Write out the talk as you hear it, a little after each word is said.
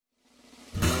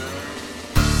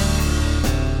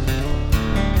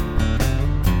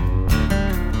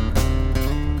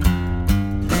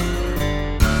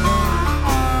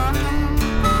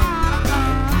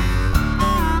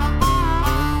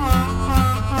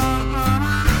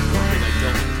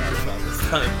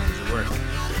time does it work?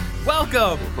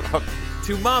 Welcome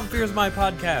to Mom Fears My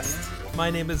Podcast. My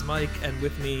name is Mike, and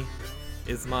with me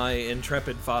is my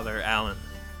intrepid father, Alan.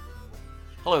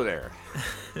 Hello there.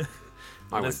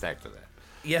 I went back to that.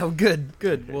 Yeah,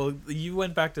 good. Well, you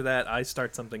went back to that. I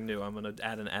start something new. I'm going to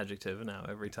add an adjective now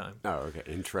every time. Oh, okay.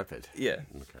 Intrepid. Yeah.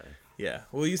 Okay. Yeah.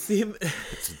 Well, you seem...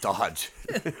 It's a dodge.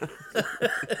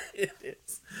 It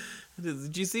is.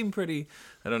 You seem pretty...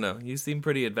 I don't know. You seem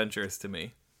pretty adventurous to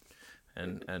me.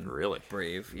 And Really?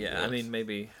 brave. Yeah. Yes. I mean,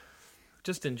 maybe...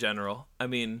 Just in general. I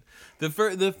mean, the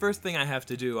first thing I have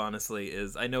to do, honestly,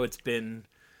 is... I know it's been...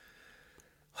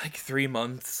 like 3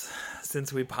 months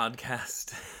since we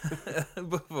podcasted,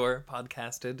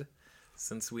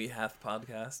 since we have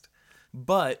podcast.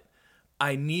 But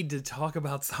I need to talk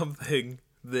about something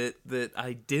that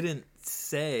I didn't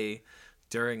say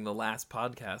during the last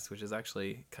podcast, which is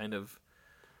actually kind of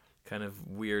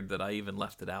weird that I even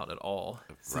left it out at all.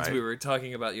 Since Right. we were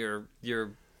talking about your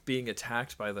being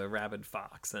attacked by the rabid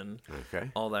fox and Okay.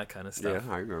 all that kind of stuff.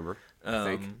 Yeah, I remember. I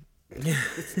think. Yeah.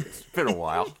 It's been a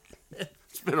while.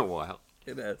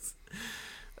 It has.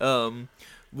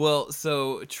 Well,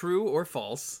 so true or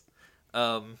false,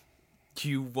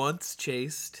 you once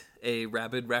chased a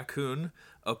rabid raccoon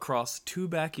across 2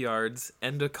 backyards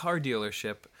and a car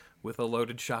dealership with a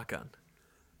loaded shotgun.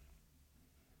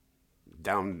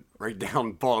 Right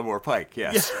down Baltimore Pike,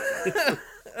 yes.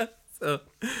 So,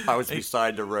 I was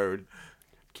beside the road,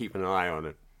 keeping an eye on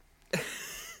it.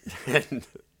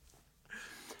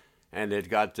 and it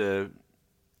got to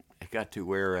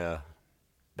where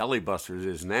Belly Busters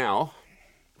is now.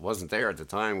 It wasn't there at the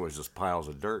time, it was just piles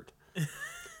of dirt.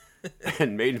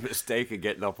 And made a mistake of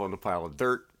getting up on the pile of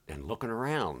dirt and looking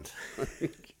around.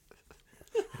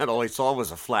 And all he saw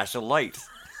was a flash of light.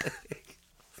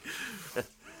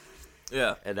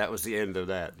 yeah, And that was the end of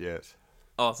that, yes.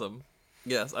 awesome.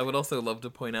 Yes, I would also love to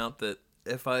point out that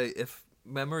if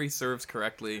memory serves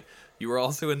correctly, you were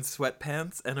also in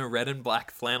sweatpants and a red and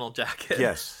black flannel jacket.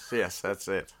 Yes, that's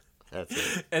it.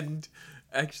 And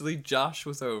actually, Josh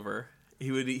was over.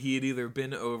 He had either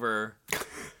been over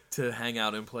to hang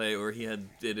out and play, or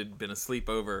it had been a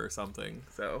sleepover or something.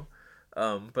 So,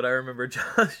 but I remember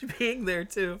Josh being there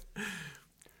too.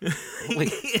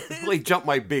 Well, he jumped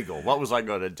my beagle. What was I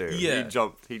going to do? Yeah.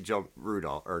 He jumped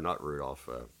Rudolph, or not Rudolph.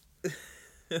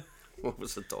 What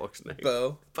was the dog's name?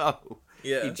 Bo.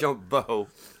 Yeah. He jumped Bo.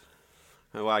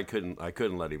 Oh, I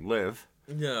couldn't let him live.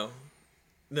 No,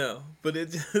 but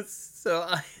it just so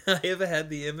I have had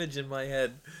the image in my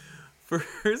head for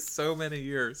so many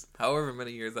years, however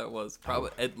many years that was,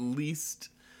 probably at least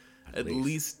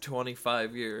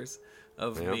 25 years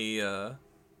of me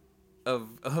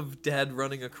of Dad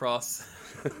running across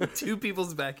 2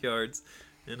 people's backyards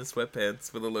in a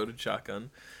sweatpants with a loaded shotgun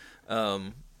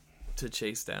to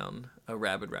chase down a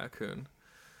rabid raccoon.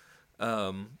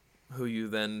 Who you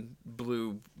then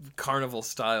blew carnival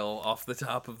style off the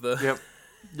top of the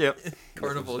Yep.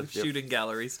 carnival shooting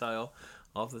gallery style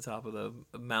off the top of the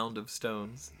mound of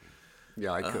stones.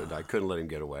 Yeah, I couldn't let him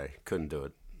get away. Couldn't do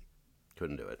it.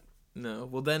 No,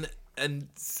 well then, and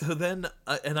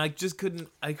I just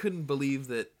couldn't believe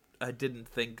that I didn't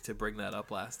think to bring that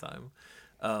up last time.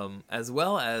 As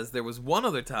well as there was one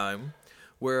other time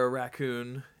where a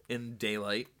raccoon in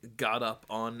daylight got up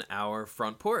on our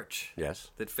front porch. Yes.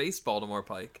 That faced Baltimore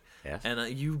Pike. Yes.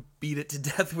 And you beat it to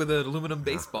death with an aluminum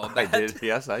baseball bat. I did.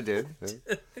 Yes, I did.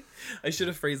 I should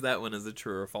have phrased that one as a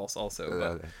true or false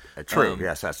also. But, true.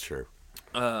 Yes, that's true.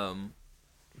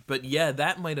 but yeah,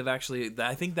 that might have actually...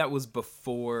 I think that was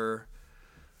before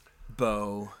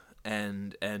Bo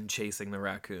and chasing the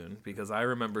raccoon. Because I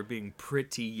remember being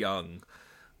pretty young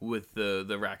with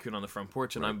the raccoon on the front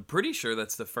porch, and I'm pretty sure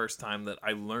that's the first time that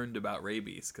I learned about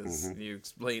rabies, because you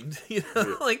explained,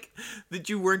 like, that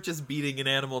you weren't just beating an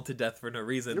animal to death for no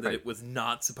reason, that it was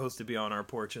not supposed to be on our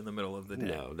porch in the middle of the day.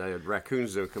 No,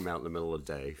 raccoons don't come out in the middle of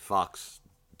the day. Fox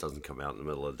doesn't come out in the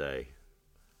middle of the day.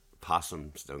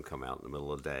 Possums don't come out in the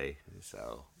middle of the day.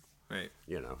 So, right.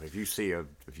 If you see a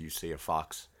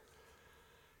fox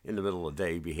in the middle of the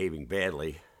day behaving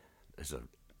badly, there's a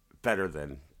better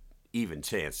than even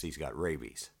chance he's got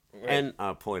rabies. Right. And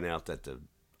I'll point out that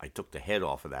I took the head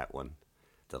off of that one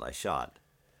that I shot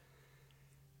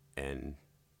and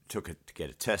took it to get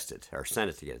it tested, or sent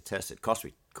it to get it tested. Cost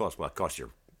your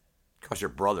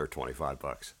brother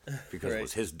 $25 because it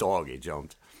was his dog he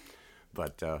jumped,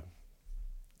 but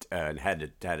and had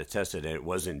it tested, and it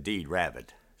was indeed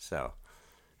rabid. So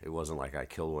it wasn't like I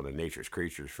killed one of nature's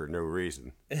creatures for no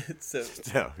reason. So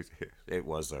it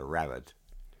was a rabid.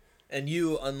 And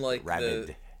you, unlike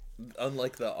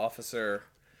the officer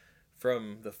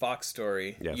from the fox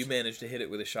story, Yes. you managed to hit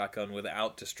it with a shotgun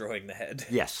without destroying the head.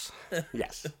 Yes.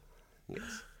 Yes.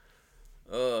 Yes.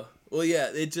 Well,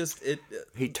 yeah, it.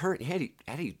 He turned.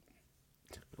 It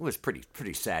was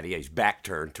pretty sad. He had his back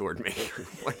turned toward me.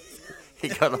 He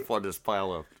got up on this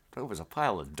pile of. There was a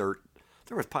pile of dirt.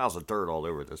 There was piles of dirt all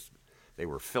over this. They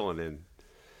were filling in.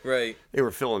 Right. They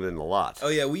were filling in the lot. Oh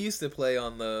yeah, we used to play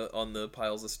on the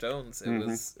piles of stones.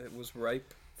 It was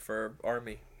ripe for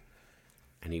army.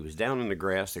 And he was down in the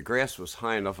grass. The grass was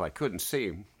high enough I couldn't see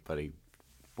him, but he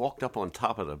walked up on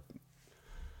top of the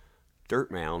dirt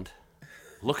mound,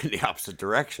 looking the opposite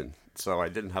direction, so I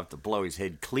didn't have to blow his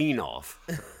head clean off.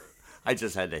 I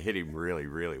just had to hit him really,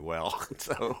 really well.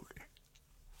 So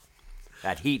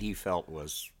that heat he felt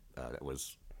was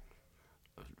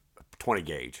 20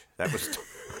 gauge. That was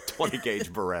 20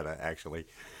 gauge Beretta, actually.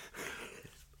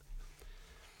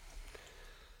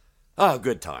 Oh,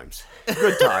 good times.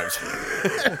 Good times.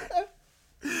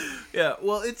 Yeah,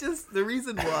 well, it's just the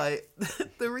reason why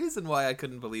I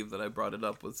couldn't believe that I brought it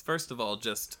up was, first of all,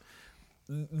 just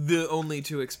the only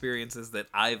two experiences that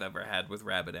I've ever had with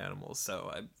rabid animals.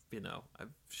 So I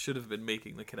should have been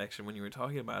making the connection when you were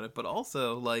talking about it, but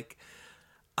also like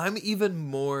I'm even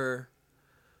more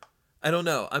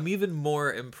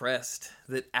impressed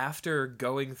that after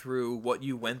going through what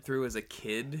you went through as a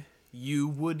kid, you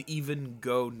would even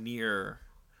go near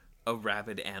a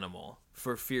rabid animal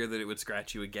for fear that it would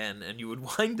scratch you again, and you would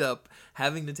wind up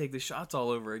having to take the shots all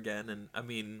over again. And I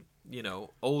mean,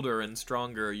 older and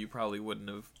stronger, you probably wouldn't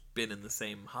have been in the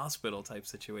same hospital type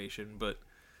situation, but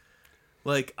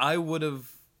like I would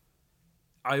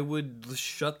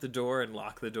shut the door and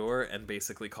lock the door and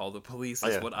basically call the police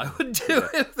is what I would do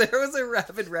if there was a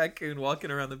rabid raccoon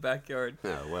walking around the backyard.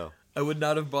 Oh, well. I would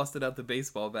not have busted out the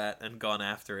baseball bat and gone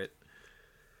after it.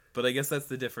 But I guess that's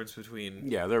the difference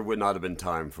between... Yeah, there would not have been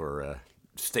time for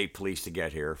state police to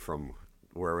get here from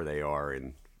wherever they are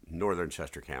in northern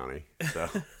Chester County. So,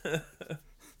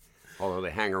 although they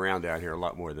hang around down here a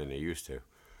lot more than they used to.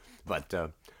 But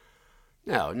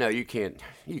no, you can't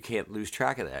lose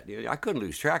track of that. I couldn't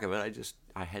lose track of it.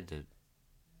 I had to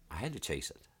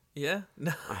chase it. Yeah,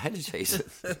 no, I had to chase it.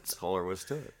 That's all there was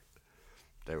to it.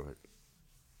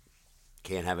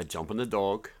 Can't have it jumping the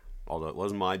dog. Although it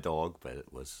wasn't my dog, but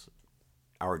it was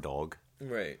our dog.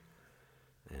 Right.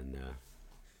 And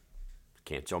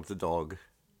can't jump the dog.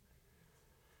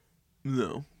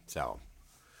 No. So.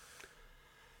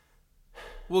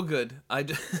 Well, good. I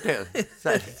just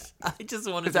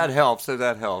wanted to... That helps.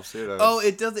 Oh,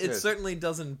 it does. It certainly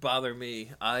doesn't bother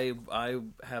me. I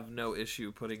have no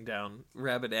issue putting down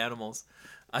rabid animals.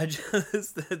 I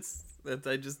just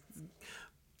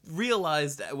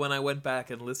realized when I went back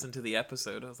and listened to the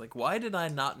episode, I was like, why did I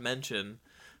not mention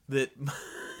that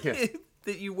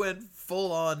that you went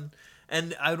full on?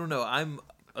 And I don't know, I'm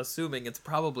assuming it's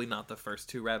probably not the first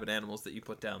two rabid animals that you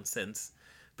put down since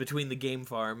between the game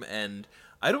farm and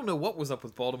I don't know what was up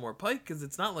with Baltimore Pike, because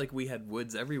it's not like we had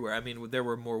woods everywhere. I mean, there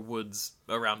were more woods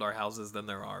around our houses than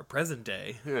there are present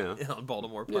day on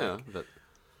Baltimore Pike. Yeah,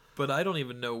 but I don't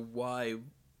even know why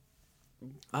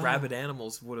rabid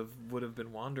animals would have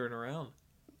been wandering around.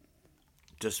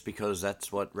 Just because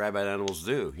that's what rabid animals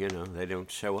do, they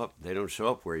don't show up. They don't show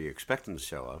up where you expect them to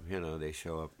show up. They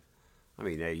show up. I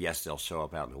mean, they'll show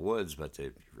up out in the woods, but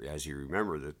as you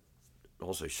remember, that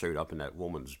also showed up in that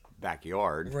woman's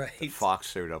backyard. Right. The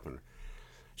fox showed up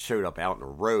out in the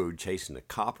road, chasing the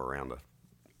cop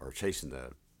chasing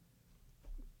the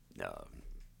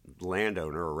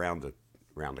landowner around the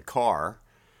car.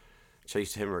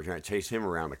 Chase him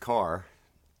around the car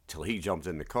till he jumped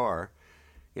in the car.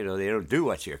 They don't do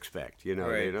what you expect.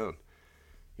 Right.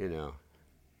 They don't.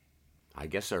 I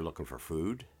guess they're looking for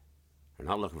food. They're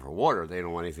not looking for water. They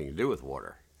don't want anything to do with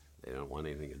water. They don't want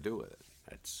anything to do with it.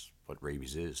 That's what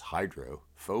rabies is.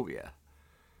 Hydrophobia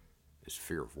is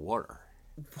fear of water.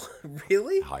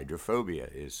 Really? Hydrophobia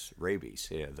is rabies.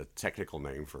 Yeah, the technical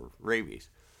name for rabies.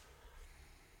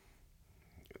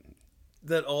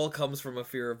 That all comes from a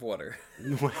fear of water.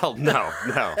 Well, no,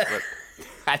 but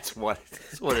that's what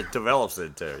it develops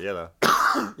into.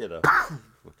 It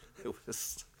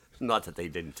was not that they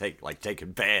didn't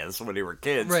taking baths when they were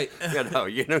kids, right?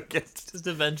 Just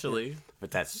eventually.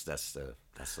 But that's the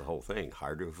whole thing.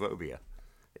 Hydrophobia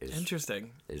is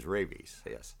interesting. Is rabies?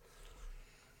 Yes.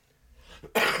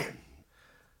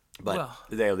 But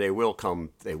they will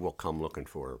come. They will come looking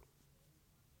for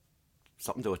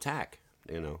something to attack.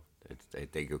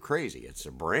 They go crazy. It's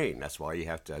their brain. That's why you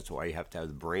have to have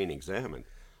the brain examined.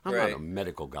 I'm not a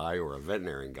medical guy or a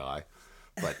veterinarian guy,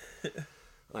 but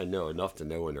I know enough to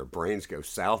know when their brains go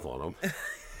south on them.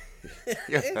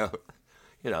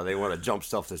 They want to jump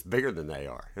stuff that's bigger than they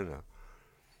are.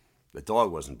 The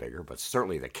dog wasn't bigger, but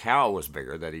certainly the cow was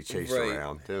bigger that he chased Right.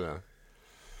 around. The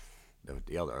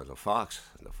fox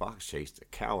chased the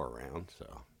cow around.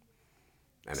 So,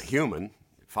 and a human,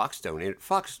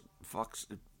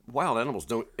 wild animals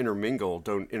don't intermingle,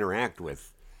 don't interact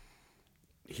with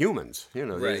humans. They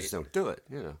Right. just don't do it.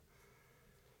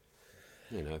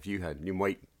 If you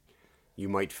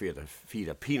might feed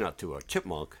a peanut to a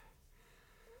chipmunk.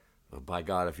 But by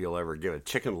God, if you'll ever give a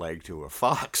chicken leg to a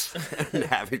fox and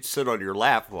have it sit on your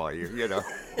lap while you get a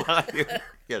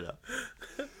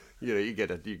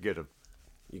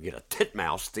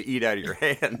titmouse to eat out of your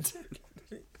hand,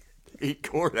 eat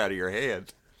corn out of your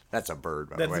hand. That's a bird,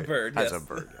 by the way. That's a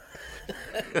bird.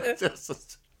 That's Yes. a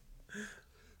bird.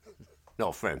 No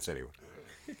offense, anyway.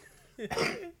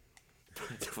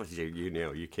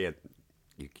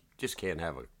 You just can't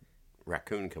have a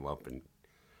raccoon come up and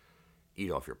eat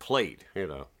off your plate.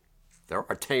 There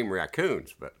are tame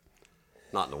raccoons, but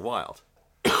not in the wild.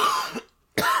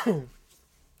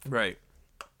 Right.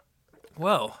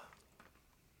 Well,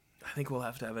 I think we'll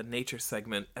have to have a nature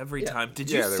segment every time. Did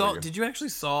you there we go. Did you actually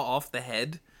saw off the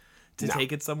head to No.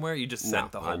 take it somewhere? You just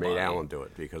sent the whole I made body? Alan do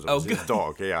it because it was his good.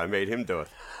 dog. Yeah, I made him do it.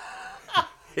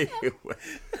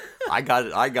 I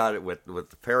got it with a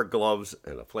pair of gloves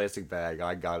and a plastic bag.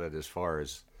 I got it as far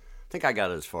as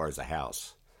the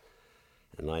house.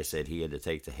 And I said he had to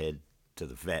take the head to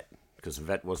the vet because the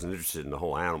vet wasn't interested in the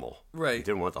whole animal. Right. He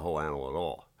didn't want the whole animal at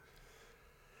all.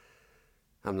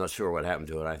 I'm not sure what happened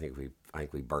to it. I think we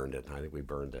burned it. I think we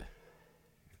burned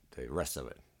the rest of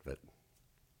it. But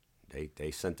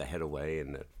they sent the head away,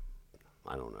 and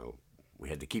I don't know. We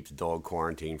had to keep the dog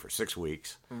quarantined for 6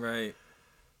 weeks. Right.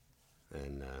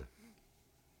 And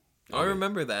I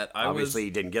remember that. obviously he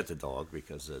didn't get the dog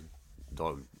because the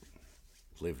dog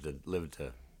lived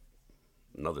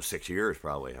another 6 years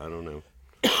probably. I don't know.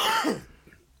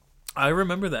 I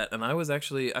remember that, and I was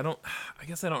actually I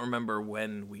guess I don't remember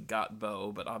when we got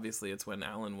Bo, but obviously it's when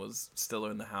Alan was still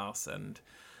in the house, and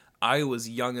I was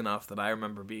young enough that I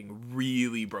remember being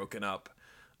really broken up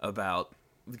about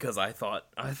because I thought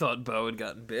Bo had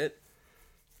gotten bit.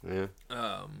 Yeah.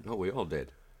 No, we all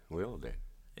did.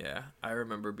 Yeah, I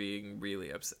remember being really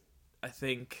upset. I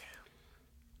think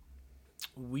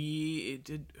we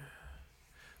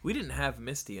didn't have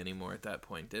Misty anymore at that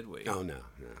point, did we? Oh no.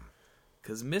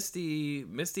 Because Misty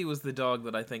was the dog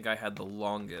that I think I had the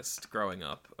longest growing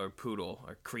up, or poodle,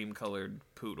 or cream-colored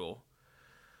poodle.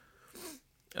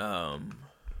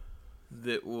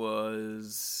 That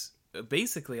was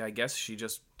basically, I guess she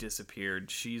just disappeared.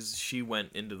 She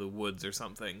went into the woods or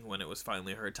something when it was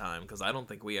finally her time. Because I don't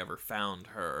think we ever found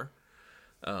her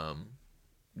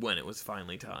when it was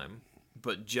finally time.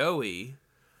 But Joey,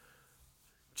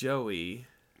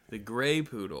 the gray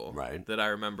poodle, Right. that I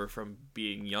remember from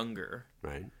being younger.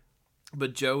 Right.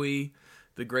 But Joey,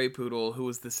 the gray poodle, who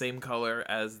was the same color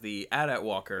as the AT-AT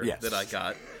walker Yes. that I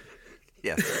got,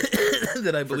 Yes.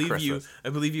 that I believe Christmas.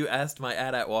 you asked my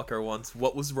AT-AT walker once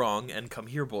what was wrong, and come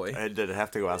here, boy. And did it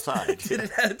have to go outside? Do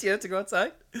you have to go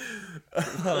outside?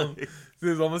 It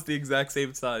was almost the exact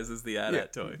same size as the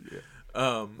AT-AT toy,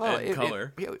 and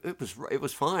color. It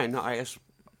was fine. I asked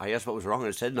what was wrong, and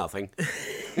it said nothing.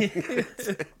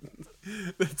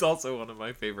 That's also one of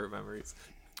my favorite memories.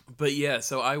 But yeah,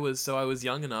 so I was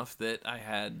young enough that I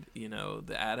had,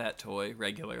 the AT-AT toy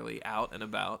regularly out and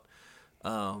about.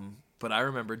 But I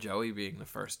remember Joey being the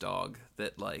first dog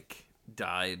that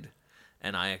died,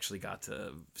 and I actually got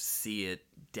to see it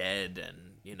dead. And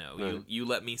you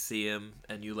let me see him,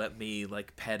 and you let me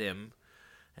pet him.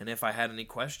 And if I had any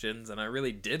questions, and I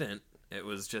really didn't, it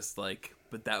was just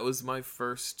But that was my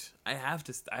first. I have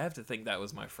to think that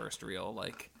was my first real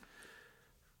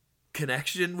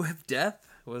connection with death.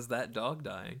 Was that dog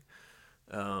dying?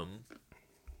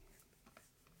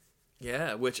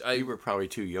 Yeah, which You were probably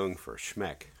too young for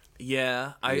Schmeck.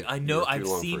 Yeah, I know. You're too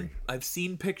long for- I've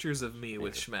seen pictures of me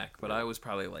with Schmeck, but I was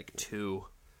probably 2.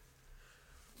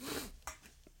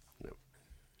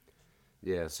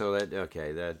 Yeah. So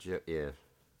yeah.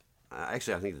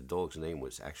 Actually, I think the dog's name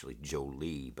was actually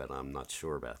Jolie, but I'm not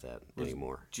sure about that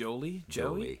anymore. Joey?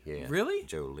 Yeah. Really?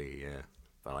 Jolie, yeah.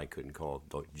 But I couldn't call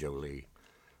it Jolie,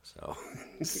 so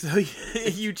So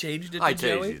you changed it to I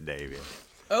Joey? changed his name. Yeah.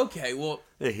 Okay, well,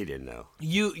 He didn't know.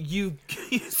 you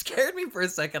scared me for a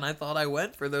second. I thought I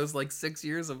went for those 6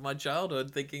 years of my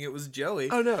childhood thinking it was Joey.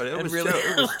 Oh no, it And was, really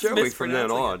it was Joey from then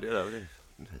mispronouncing on. it.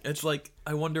 It's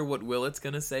I wonder what Willet's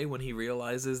gonna say when he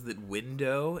realizes that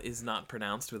window is not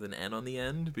pronounced with an N on the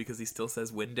end because he still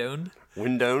says windowed,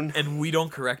 Windone. and we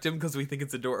don't correct him because we think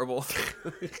it's adorable.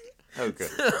 Oh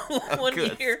good.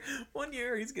 One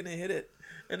year he's gonna hit it.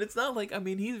 And it's not like, I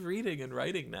mean, he's reading and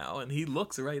writing now, and he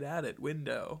looks right at it,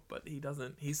 window, but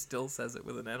he still says it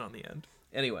with an N on the end.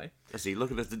 Anyway. Is he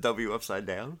looking at the W upside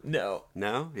down? No.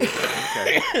 No? Yeah.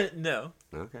 Okay. No.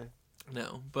 Okay.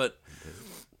 No, but...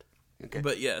 Okay.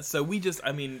 But yeah, so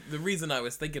the reason I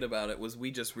was thinking about it was we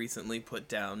just recently put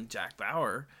down Jack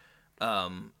Bauer,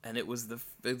 and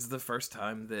it's the first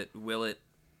time that Willett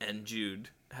and Jude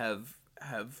have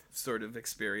sort of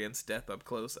experienced death up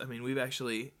close. I mean, we've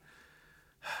actually,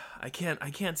 I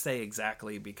can't say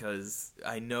exactly because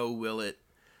I know Willett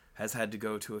has had to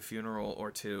go to a funeral or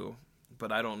two,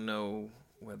 but I don't know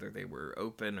whether they were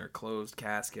open or closed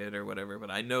casket or whatever.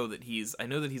 But I know that he's at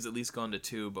least gone to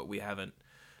two, but they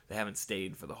haven't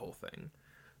stayed for the whole thing.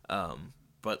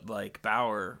 But like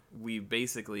Bauer,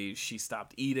 she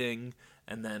stopped eating,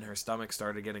 and then her stomach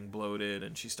started getting bloated,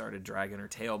 and she started dragging her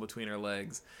tail between her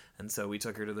legs. And so we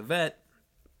took her to the vet,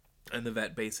 and the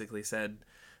vet basically said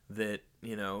that,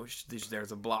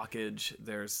 there's a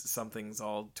blockage, something's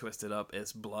all twisted up,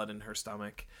 it's blood in her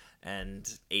stomach, and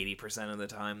 80% of the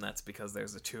time that's because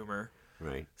there's a tumor.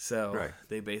 Right. So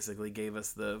they basically gave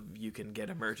us you can get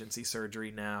emergency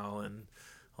surgery now, and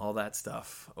all that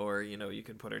stuff, or you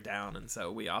can put her down. And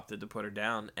so we opted to put her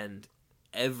down, and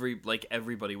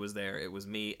everybody was there. It was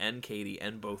me and Katie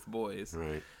and both boys,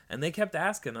 right? And they kept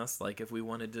asking us if we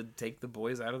wanted to take the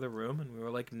boys out of the room, and we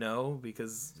were like, no,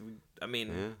 because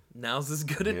now's as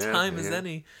good a time as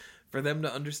any for them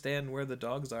to understand where the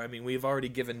dogs are. I mean, we've already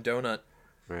given Donut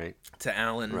to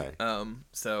Alan, right?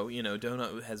 So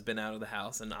Donut has been out of the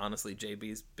house, and honestly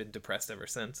JB's been depressed ever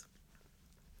since.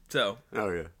 So,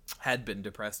 had been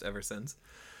depressed ever since.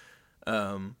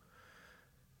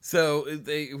 So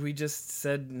we just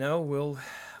said, no,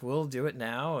 we'll do it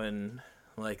now. And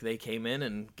they came in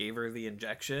and gave her the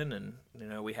injection, and,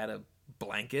 we had a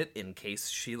blanket in case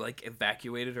she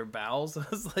evacuated her bowels. I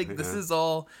was like, this is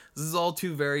all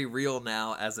too very real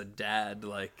now as a dad,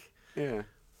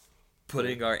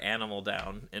 putting our animal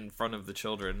down in front of the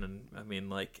children. And I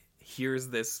mean, here's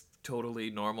this totally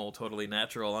normal, totally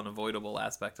natural, unavoidable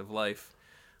aspect of life,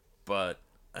 but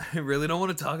I really don't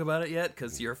want to talk about it yet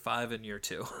because you're 5 and you're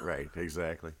 2. Right,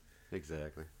 exactly.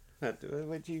 But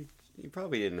you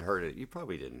probably didn't hurt it. You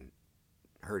probably didn't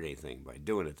hurt anything by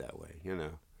doing it that way,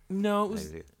 No,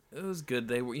 it was good.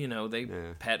 They were, they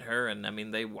pet her, and I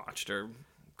mean, they watched her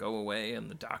go away, and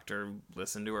the doctor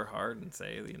listened to her heart and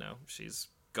say, she's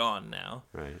gone now.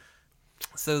 Right.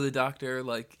 So the doctor,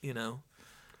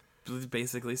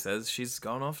 basically says she's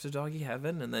gone off to doggy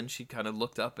heaven, and then she kind of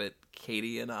looked up at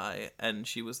Katie and I, and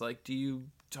she was like, do you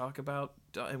talk about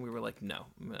and we were like, no,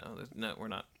 we're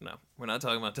not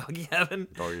talking about doggy heaven.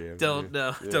 Don't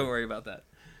worry about that.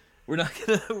 We're not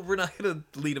gonna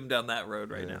lead him down that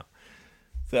road right now.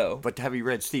 So, but have you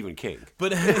read Stephen King?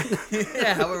 But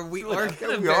however, we are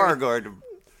going to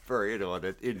bury it on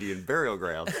an Indian burial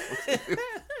ground.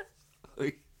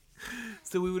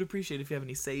 So we would appreciate if you have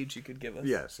any sage you could give us.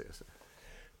 Yes.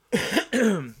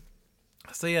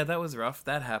 So yeah, that was rough.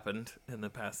 That happened in the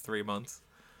past 3 months.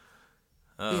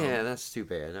 Yeah, that's too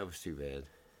bad. That was too bad.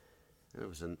 That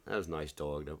was a nice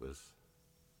dog. That was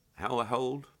how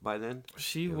old by then?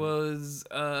 She was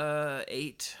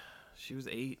 8. She was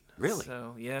 8. Really?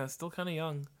 So yeah, still kind of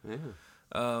young.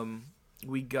 Yeah.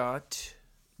 We got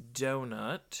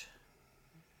Donut.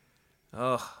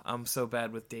 Oh, I'm so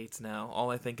bad with dates now.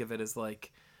 All I think of it is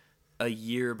a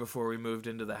year before we moved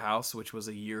into the house, which was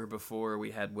a year before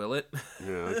we had Willett.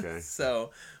 Yeah, okay.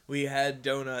 So we had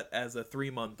Donut as a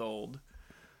 3-month-old,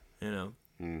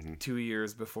 2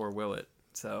 years before Willett.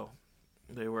 So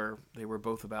they were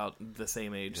both about the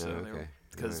same age. So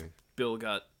because Bill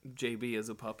got JB as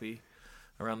a puppy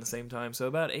around the same time. So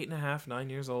about 8.5, 9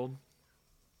 years old.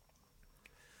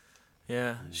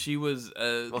 Yeah, she was...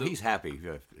 he's happy,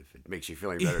 if it makes you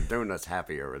feel any better. Donut's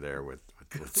happy over there with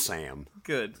Sam.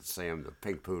 Good. Sam, the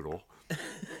pink poodle.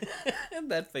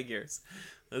 And that figures.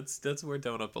 That's where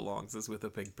Donut belongs, is with a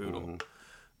pink poodle.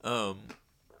 Mm-hmm.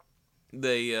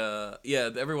 They,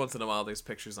 every once in a while there's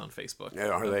pictures on Facebook. Yeah,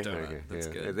 are they? Donut. Okay. That's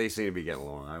good. They seem to be getting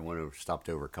along. I went over, stopped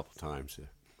over a couple times to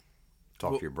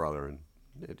talk to your brother, and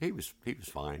he was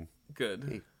fine.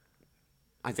 Good.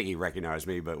 I think he recognized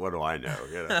me, but what do I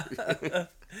know?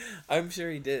 I'm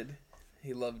sure he did.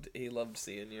 He loved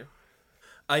seeing you.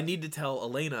 I need to tell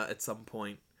Elena at some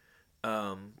point.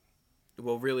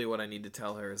 Well, really, what I need to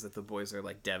tell her is that the boys are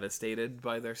devastated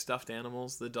by their stuffed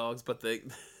animals, the dogs, but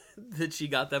that she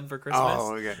got them for Christmas.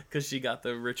 Oh, okay. Because she got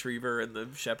the retriever and the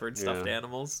shepherd stuffed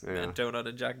animals, and Donut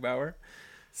and Jack Bauer.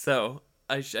 So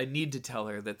I need to tell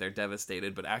her that they're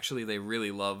devastated, but actually they really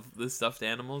love the stuffed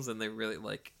animals, and they really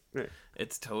Right.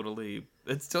 It's totally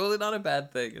not a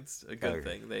bad thing. It's a good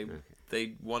Okay. thing.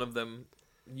 They one of them,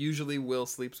 usually Will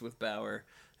sleeps with Bauer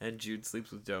and Jude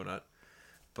sleeps with Donut,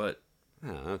 but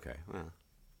Oh, okay. Well,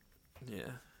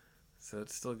 yeah, so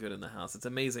it's still good in the house. It's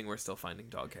amazing we're still finding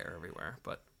dog hair everywhere,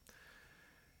 but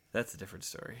that's a different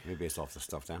story. maybe it's off the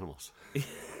stuffed animals.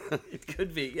 It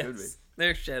could be, yes. Could be.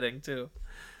 They're shedding too.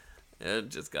 It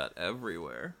just got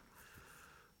everywhere.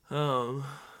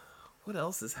 What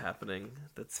else is happening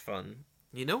that's fun?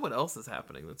 You know what else is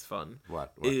happening that's fun?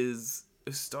 What? Is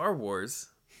Star Wars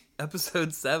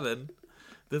Episode 7,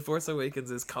 The Force Awakens,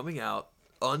 is coming out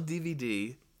on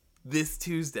DVD this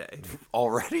Tuesday,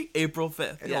 Already? April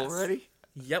 5th. Yes. Already?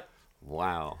 Yep.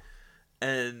 Wow.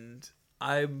 And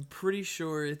I'm pretty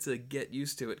sure it's a get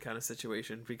used to it kind of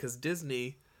situation because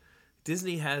Disney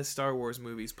has Star Wars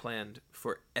movies planned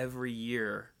for every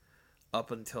year up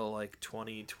until like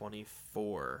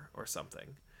 2024 or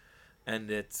something.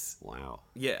 And it's Wow.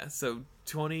 yeah, so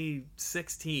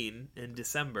 2016 in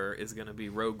December is going to be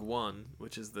Rogue One,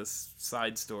 which is this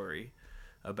side story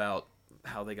about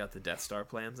how they got the Death Star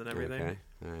plans and everything. Okay.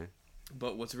 All right.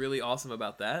 But what's really awesome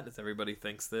about that is everybody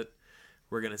thinks that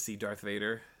we're going to see Darth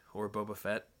Vader or Boba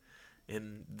Fett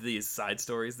in these side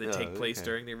stories that take place okay.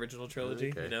 during the original trilogy.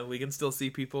 Okay. You know, we can still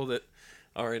see people that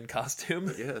are in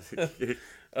costume. Yeah.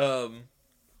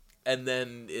 And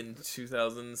then in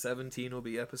 2017 will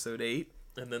be Episode 8.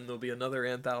 And then there'll be another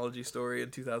anthology story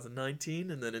in 2019.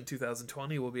 And then in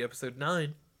 2020 will be Episode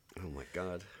 9. Oh my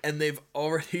God. And they've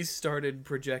already started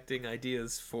projecting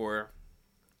ideas for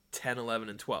 10, 11,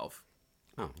 and 12.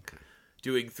 Oh, okay.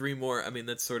 Doing 3 more. I mean,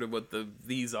 that's sort of what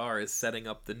these are, is setting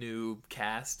up the new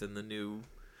cast and the new...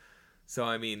 So,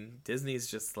 I mean, Disney's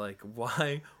just like,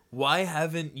 why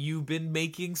haven't you been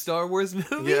making Star Wars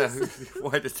movies? Yeah.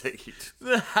 Why did they eat?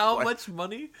 How much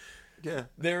money? Yeah.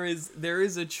 There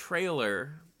is a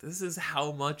trailer. This is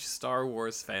how much Star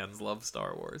Wars fans love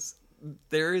Star Wars.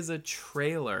 There is a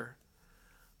trailer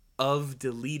of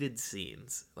deleted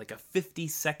scenes, like a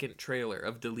 50-second trailer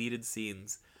of deleted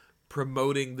scenes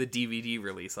promoting the DVD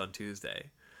release on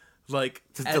Tuesday. Like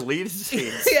The deleted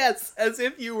scenes. Yes, as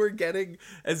if you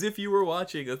were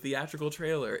watching a theatrical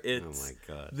trailer. It's, Oh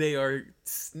my God. They are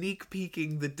sneak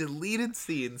peeking the deleted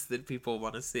scenes that people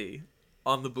want to see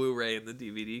on the Blu-ray and the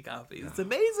DVD copies. It's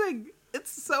amazing.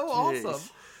 It's so awesome.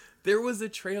 There was a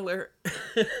trailer.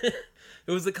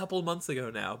 It was a couple months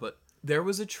ago now, but there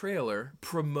was a trailer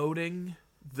promoting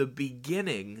the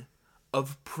beginning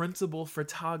of principal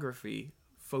photography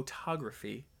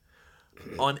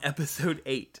on Episode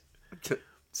 8.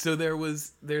 So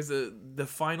there's the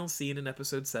final scene in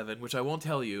Episode 7, which I won't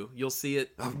tell you. You'll see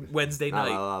it Wednesday night.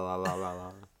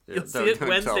 Yeah, You'll see it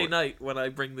Wednesday night when I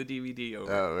bring the DVD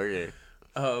over.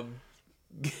 Oh,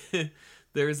 okay.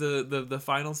 There's the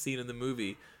final scene in the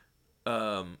movie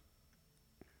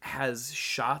has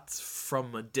shots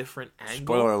from a different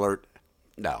angle. Spoiler alert.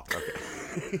 No.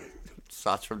 Okay.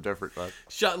 Shots from different.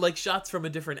 Shots from a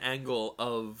different angle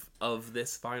of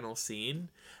this final scene,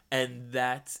 and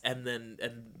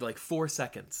like 4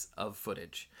 seconds of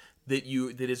footage that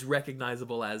is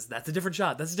recognizable as that's a different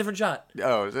shot. That's a different shot.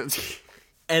 Oh, that's...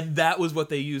 And that was what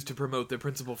they used to promote the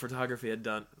principal photography had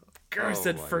done. I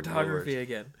said my photography Lord.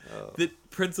 again. The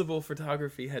principal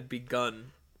photography had begun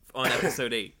on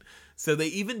Episode 8. So they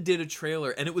even did a trailer,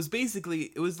 and it was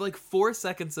like 4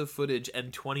 seconds of footage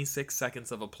and 26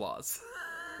 seconds of applause.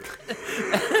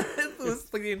 It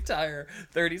was like the entire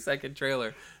 30-second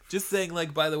trailer. Just saying,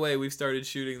 like, by the way, we've started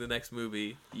shooting the next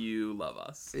movie. You love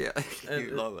us. Yeah. And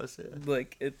You love us, yeah.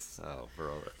 Like, it's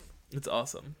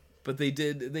awesome. But they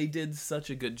did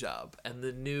such a good job. And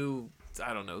the new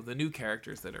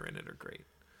characters that are in it are great.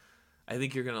 I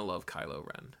think you're going to love Kylo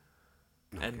Ren.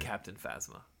 Okay. And Captain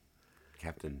Phasma.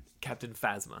 Captain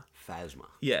Phasma. Phasma.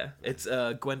 Yeah, it's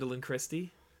Gwendolyn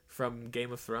Christie from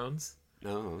Game of Thrones.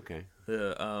 Oh, okay.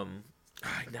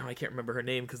 Now I can't remember her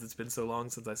name because it's been so long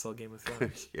since I saw Game of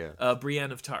Thrones. Yeah.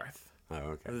 Brienne of Tarth. Oh,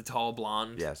 okay. The tall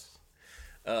blonde. Yes.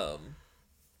 So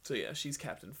yeah, she's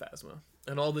Captain Phasma.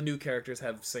 And all the new characters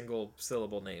have single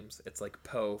syllable names. It's like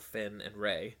Poe, Finn, and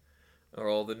Rey are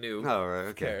all the new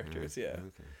characters. Yeah.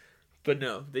 Okay. But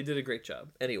no, they did a great job.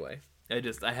 Anyway,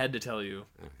 I had to tell you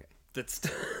Okay.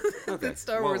 that Okay. that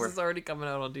Star Wars is already coming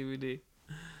out on DVD.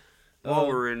 While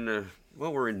we're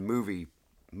in movie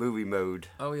mode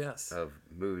Oh yes. of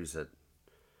movies that.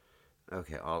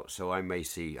 Okay. So I may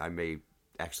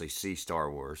actually see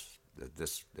Star Wars.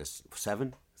 This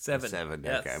 7. 7. 7.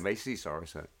 Yes. Okay. I may see Star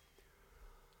Wars.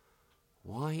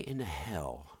 Why in the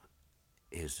hell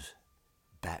is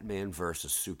Batman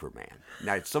versus Superman.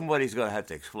 Now, somebody's going to have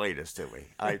to explain this to me.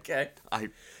 Okay. I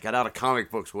got out of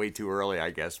comic books way too early, I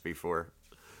guess, before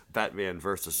Batman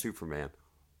versus Superman.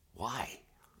 Why?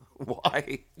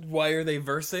 Why? Why are they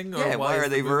versing? Or Yeah, why is are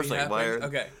the they movie versing? happening?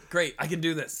 Okay, great. I can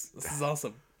do this. This is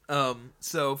awesome.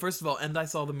 So first of all, I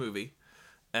saw the movie,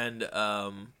 and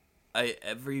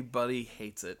everybody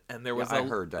hates it, and there was I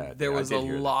heard that. There Yeah, was I a did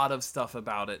hear that. lot of stuff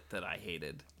about it that I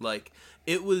hated. Like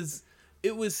it was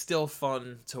still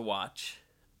fun to watch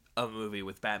a movie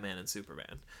with Batman and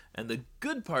Superman. And the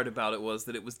good part about it was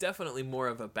that it was definitely more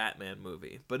of a Batman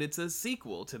movie, but it's a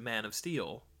sequel to Man of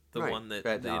Steel, the Right. one that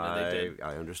But they did.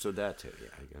 I understood that too.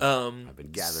 Yeah, I've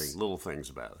been gathering little things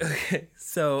about it. Okay,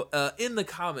 so in the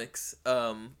comics,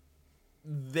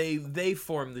 they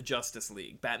form the Justice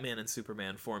League. Batman and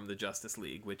Superman form the Justice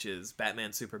League, which is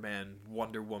Batman, Superman,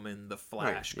 Wonder Woman, The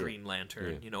Flash, Right, yeah. Green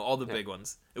Lantern. Yeah. You know, all the big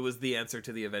ones. It was the answer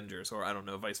to the Avengers, or I don't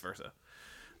know, vice versa.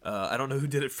 I don't know who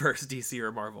did it first, DC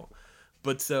or Marvel.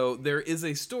 But so there is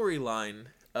a storyline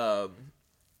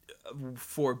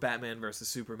for Batman versus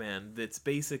Superman that's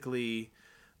basically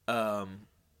the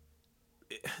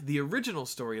original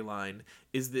storyline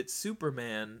is that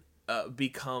Superman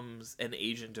becomes an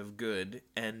agent of good,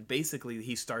 and basically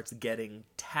he starts getting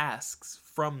tasks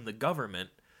from the government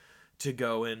to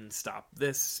go and stop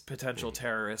this potential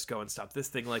terrorist, go and stop this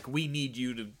thing. Like, we need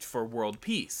you for world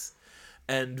peace.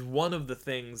 And one of the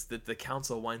things that the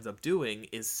council winds up doing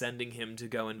is sending him to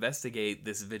go investigate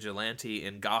this vigilante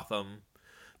in Gotham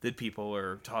that people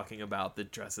are talking about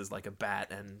that dresses like a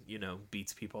bat and, you know,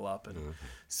 beats people up. And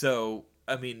so,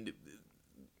 I mean,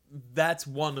 that's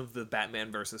one of the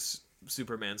Batman versus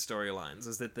Superman storylines,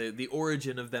 is that the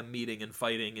origin of them meeting and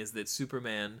fighting is that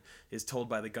Superman is told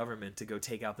by the government to go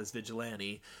take out this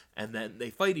vigilante, and then they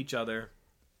fight each other.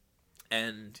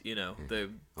 And, you know,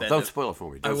 Don't spoil it for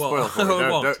me. Don't I spoil won't. it for me. I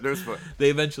won't. Don't spoil. They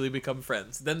eventually become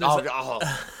friends. Then there's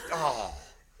No,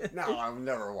 I'll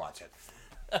never watch it.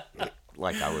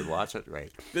 Like I would watch it,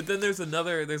 right? But then there's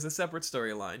a separate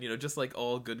storyline, you know, just like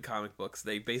all good comic books.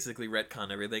 They basically retcon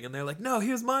everything, and they're like, no,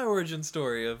 here's my origin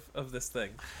story of this thing.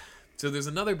 So there's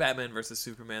another Batman versus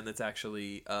Superman that's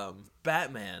actually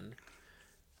Batman,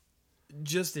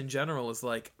 just in general, is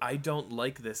like, I don't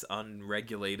like this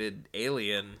unregulated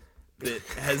alien that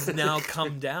has now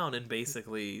come down and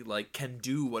basically, like, can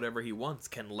do whatever he wants,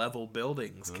 can level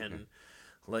buildings, can,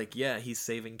 like, yeah, he's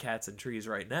saving cats and trees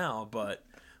right now, but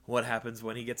what happens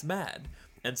when he gets mad?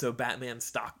 And so Batman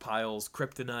stockpiles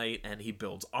kryptonite, and he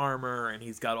builds armor, and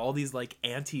he's got all these, like,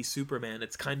 anti-Superman.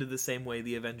 It's kind of the same way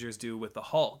the Avengers do with the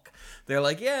Hulk. They're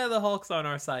like, yeah, the Hulk's on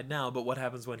our side now, but what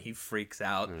happens when he freaks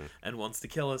out and wants to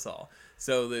kill us all?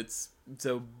 So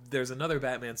there's another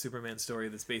Batman-Superman story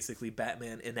that's basically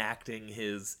Batman enacting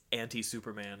his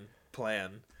anti-Superman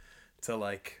plan to,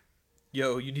 like,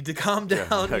 yo, you need to calm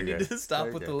down. You need to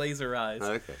stop with the laser eyes.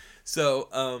 Okay. So,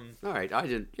 all right. I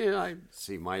didn't. Yeah, I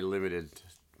see. My limited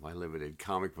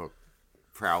comic book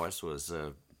prowess was.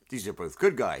 These are both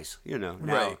good guys. You know.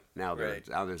 Now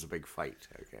there's a big fight.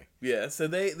 Okay. yeah, so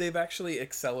they've actually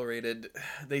accelerated.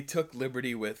 They took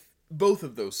liberty with both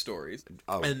of those stories.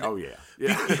 Oh yeah.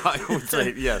 I would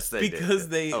say yes. They because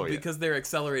did. Because they're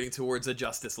accelerating towards a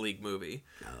Justice League movie,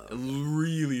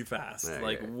 really fast,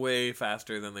 way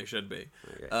faster than they should be.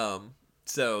 Okay.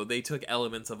 So they took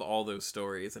elements of all those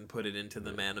stories and put it into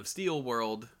the Man of Steel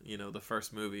world. You know, the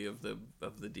first movie of the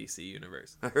DC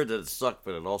universe. I heard that it sucked,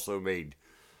 but it also made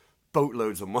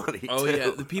boatloads of money. Oh too.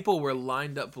 yeah, the people were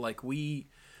lined up. Like we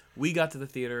got to the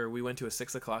theater. We went to a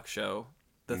 6:00 show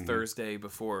the Thursday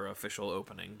before official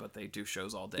opening, but they do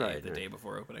shows all day day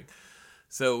before opening.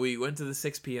 So we went to the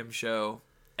 6 p.m. show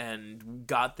and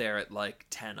got there at like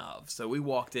 10 of. So we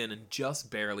walked in and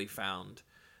just barely found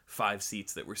 5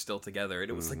 seats that were still together, and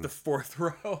it was like the 4th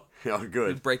row. Oh,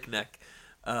 good. Breakneck.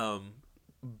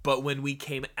 But when we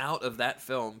came out of that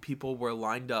film, people were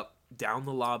lined up down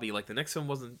the lobby. Like, the next film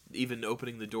wasn't even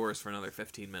opening the doors for another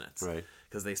 15 minutes. Right.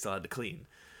 Because they still had to clean.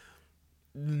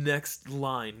 Next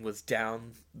line was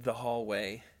down the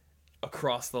hallway,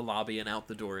 across the lobby, and out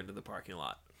the door into the parking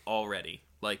lot already.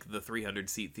 Like, the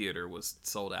 300-seat theater was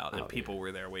sold out, and people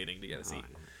were there waiting to get a seat.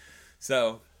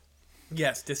 So,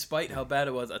 yes, despite how bad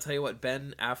it was, I'll tell you what,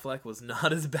 Ben Affleck was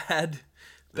not as bad.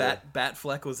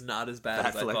 Batfleck was not as bad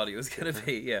as I thought he was going to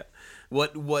be. Yeah.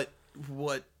 What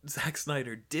Zack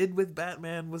Snyder did with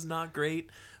Batman was not great,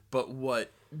 but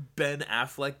what Ben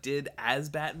Affleck did as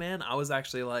Batman, I was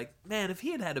actually like, man, if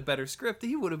he had had a better script,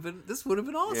 this would have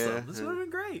been awesome. Yeah, this would have been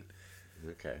great.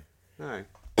 Okay. All right.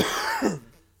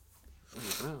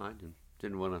 Well, I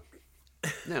didn't want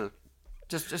to. No,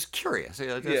 just curious.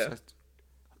 Just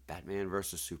Batman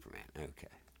versus Superman. Okay.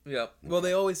 Yeah. Well,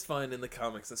 they always find in the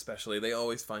comics, especially, they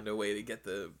always find a way to get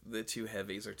the two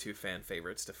heavies or two fan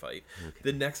favorites to fight. Okay.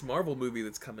 The next Marvel movie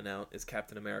that's coming out is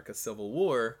Captain America: Civil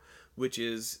War, which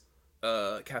is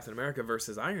Captain America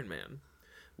versus Iron Man,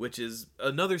 which is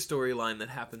another storyline that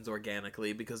happens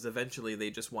organically because eventually they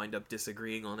just wind up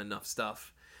disagreeing on enough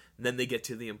stuff. And then they get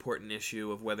to the important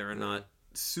issue of whether or not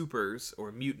supers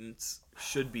or mutants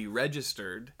should be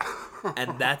registered,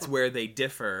 and that's where they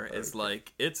differ. Is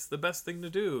like, it's the best thing to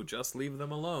do, just leave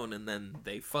them alone. And then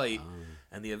they fight,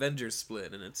 and the Avengers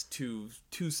split, and it's two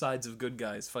sides of good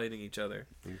guys fighting each other.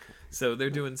 Okay. So they're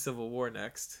doing Civil War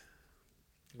next,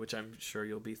 which I'm sure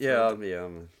you'll be thrilled. Yeah,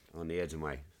 I'm on the edge of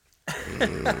my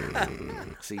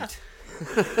seat.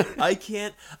 I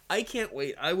can't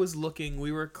wait. I was looking,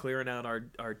 we were clearing out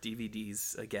our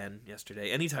DVDs again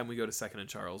yesterday. Anytime we go to Second and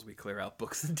Charles, we clear out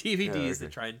books and DVDs to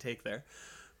try and take there.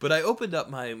 But I opened up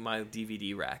my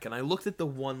DVD rack and I looked at the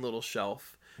one little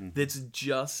shelf that's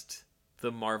just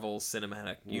the Marvel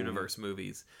Cinematic Universe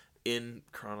movies in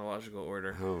chronological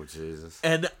order. Oh, Jesus.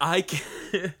 And I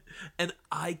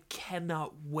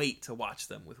cannot wait to watch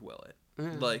them with Willett.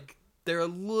 Like, they're a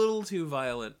little too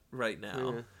violent right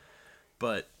now.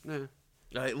 But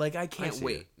I can't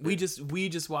wait. We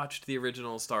just watched the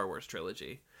original Star Wars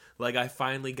trilogy. Like, I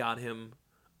finally got him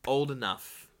old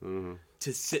enough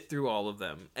to sit through all of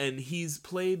them, and he's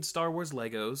played Star Wars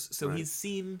Legos, so he's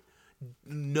seen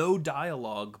no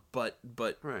dialogue but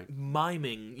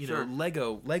miming,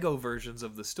 Lego versions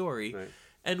of the story. Right.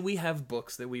 And we have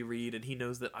books that we read, and he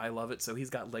knows that I love it, so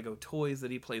he's got Lego toys that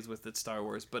he plays with at Star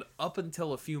Wars. But up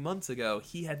until a few months ago,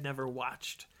 he had never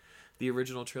watched the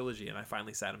original trilogy, and I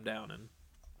finally sat him down,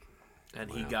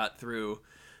 and he got through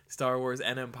Star Wars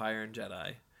and Empire and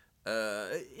Jedi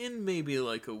in maybe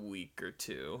like a week or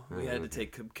two. We had to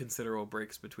take considerable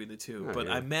breaks between the two, but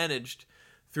I managed,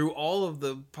 through all of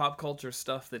the pop culture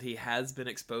stuff that he has been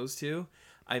exposed to,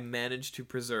 I managed to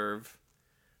preserve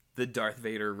the Darth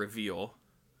Vader reveal,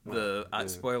 the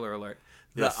spoiler alert,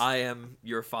 the "I am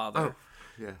your father."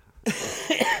 Oh,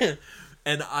 yeah.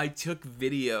 And I took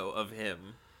video of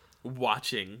him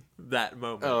watching that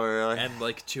moment. Oh, really? And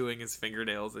like chewing his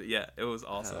fingernails. Yeah, it was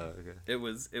awesome. Oh, okay. It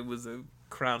was a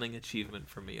crowning achievement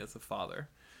for me as a father.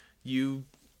 You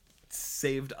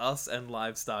saved us and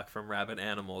livestock from rabid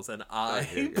animals, and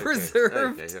I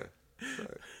preserved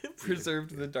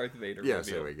the Darth Vader reveal. Yes,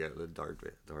 there we go. The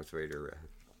Darth Vader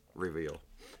reveal.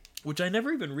 Which I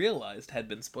never even realized had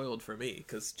been spoiled for me,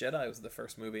 because Jedi was the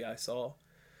first movie I saw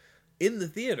in the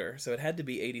theater, so it had to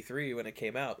be 83 when it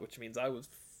came out, which means I was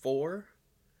 4.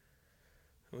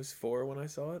 I was 4 when I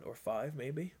saw it, or 5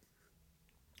 maybe.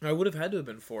 I would have had to have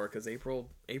been 4, because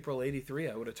April 83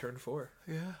 I would have turned 4.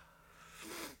 Yeah.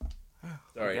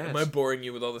 Sorry, am I boring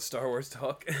you with all the Star Wars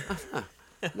talk?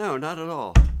 No, not at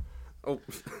all. Oh,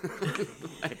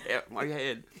 my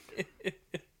head.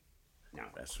 No,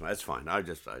 that's fine. I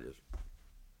just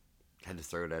had to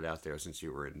throw that out there since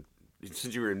you were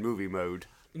in movie mode.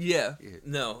 Yeah.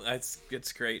 No,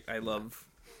 it's great. I love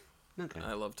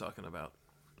talking about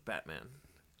Batman.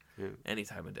 Yeah. Any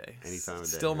time of day.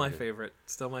 Still my favorite.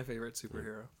 Still my favorite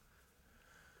superhero.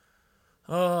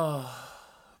 Yeah. Oh,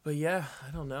 but yeah,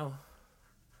 I don't know.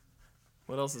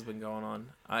 What else has been going on?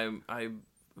 I've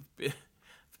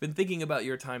been thinking about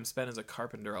your time spent as a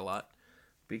carpenter a lot,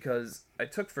 because I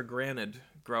took for granted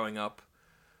growing up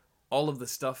all of the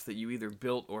stuff that you either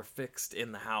built or fixed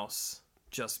in the house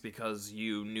just because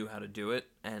you knew how to do it,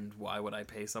 and why would I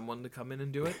pay someone to come in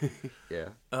and do it? Yeah.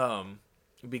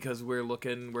 Because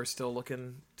we're still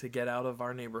looking to get out of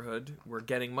our neighborhood. We're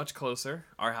getting much closer.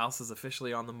 Our house is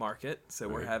officially on the market, so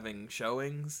we're having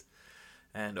showings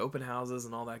and open houses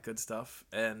and all that good stuff.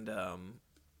 And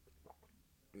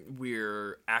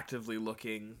we're actively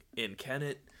looking in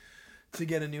Kennett to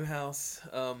get a new house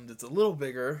that's a little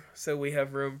bigger, so we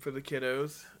have room for the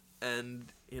kiddos,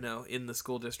 and in the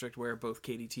school district where both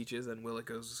Katie teaches and Willett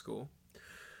goes to school.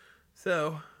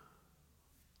 So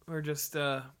we're just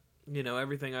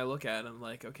everything I look at, I'm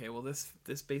like, okay, well,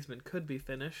 this basement could be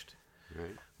finished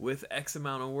with X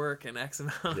amount of work and X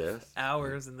amount of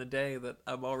hours in the day that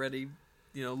I'm already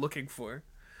looking for.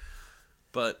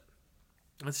 But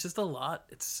it's just a lot.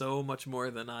 It's so much more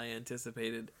than I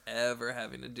anticipated ever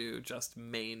having to do, just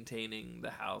maintaining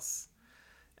the house.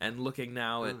 And looking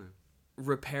now at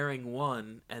repairing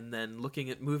one, and then looking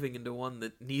at moving into one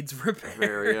that needs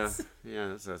repairs.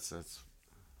 Yeah, that's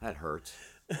that hurts.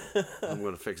 I'm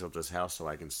going to fix up this house so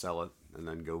I can sell it, and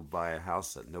then go buy a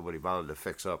house that nobody bothered to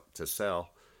fix up to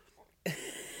sell. And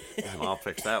I'll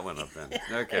fix that one up then.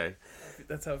 Okay.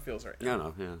 That's how it feels right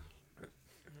now. Yeah.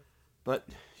 But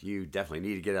you definitely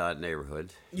need to get out of that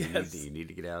neighborhood. Yes. You need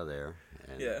to get out of there.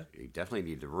 And Yeah. you definitely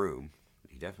need the room.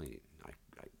 You definitely, I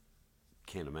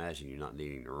can't imagine you not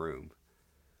needing the room.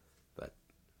 But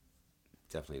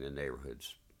definitely in the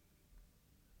neighborhoods.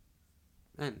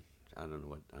 And I don't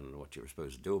know what you were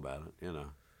supposed to do about it. You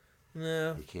know,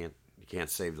 No. you can't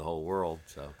save the whole world.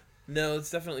 So No, it's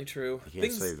definitely true. you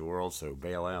can't save the world. So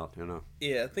bail out. You know.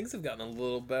 Yeah, things have gotten a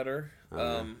little better.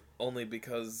 Yeah. Only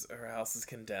because her house is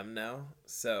condemned now.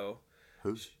 So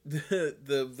Who's?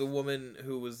 the woman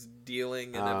who was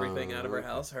dealing and everything out of her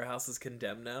okay. house is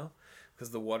condemned now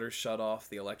because the water's shut off,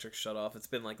 the electric's shut off. It's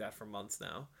been like that for months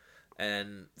now.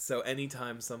 And so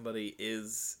anytime somebody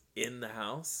is in the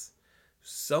house,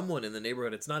 someone in the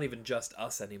neighborhood, it's not even just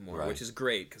us anymore, Right. which is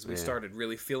great because we started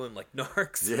really feeling like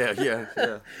narcs.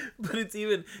 Yeah. But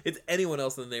it's anyone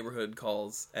else in the neighborhood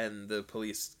calls and the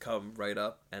police come right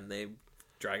up and they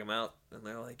drag them out and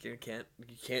they're like, you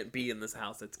can't be in this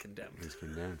house, it's condemned. He's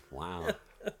condemned. Wow.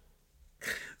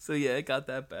 So yeah, it got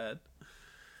that bad.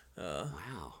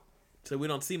 Wow. So we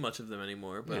don't see much of them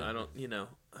anymore, but Yeah. I don't,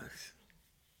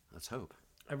 Let's hope.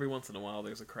 every once in a while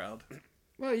there's a crowd.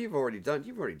 Well, you've already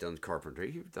done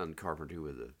carpentry. You've done carpentry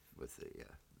with the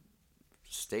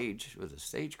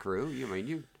stage crew.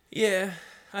 You Yeah,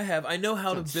 I have. I know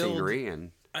how to done build. scenery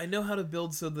and I know how to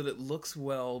build so that it looks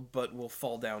well, but will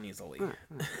fall down easily.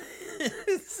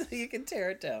 So you can tear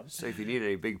it down. so if you need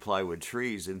any big plywood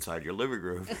trees inside your living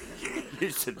room, you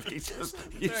should be just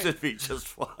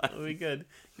fine. That'll be good.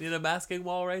 You need a masking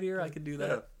wall right here? I can do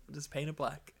that. Just paint it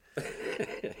black.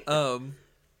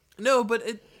 No, but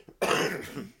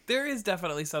there is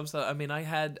definitely some stuff. I mean, I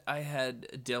had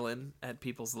Dylan at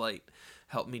People's Light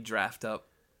help me draft up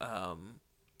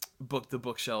the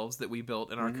bookshelves that we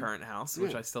built in our current house,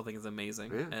 which I still think is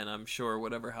amazing. Yeah. And I'm sure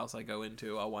whatever house I go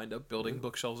into, I'll wind up building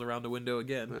bookshelves around a window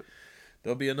again.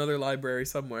 There'll be another library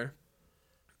somewhere.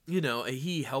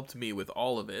 He helped me with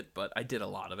all of it, but I did a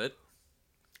lot of it.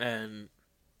 And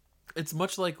it's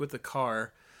much like with the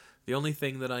car. The only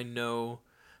thing that I know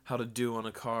how to do on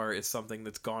a car is something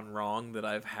that's gone wrong that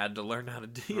I've had to learn how to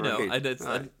do.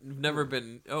 I've never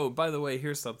been, oh, by the way,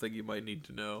 here's something you might need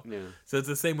to know. Yeah. So it's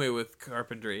the same way with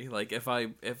carpentry. Like if I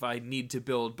need to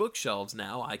build bookshelves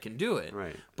now, I can do it.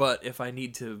 Right. But if I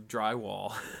need to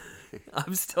drywall,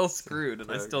 I'm still screwed,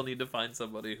 and I still need to find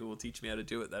somebody who will teach me how to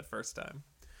do it that first time.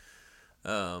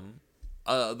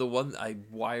 The one I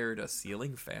wired a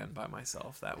ceiling fan by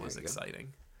myself. That was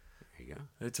exciting. There you go.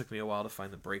 It took me a while to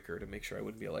find the breaker to make sure I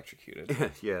wouldn't be electrocuted.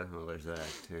 Yeah. Well, there's that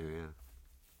too. Yeah.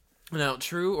 Now,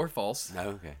 true or false?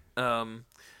 Oh, okay.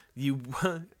 You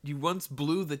once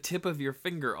blew the tip of your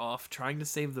finger off trying to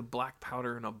save the black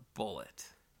powder in a bullet.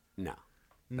 No.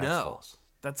 No, That's false.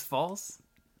 That's false.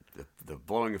 The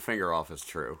blowing a finger off is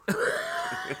true.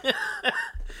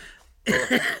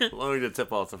 Blowing the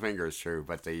tip off the finger is true,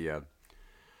 but it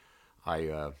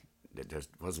just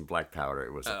wasn't black powder.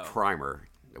 It was a primer.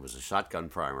 It was a shotgun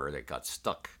primer that got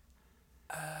stuck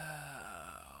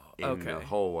in the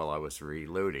hole while I was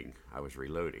reloading.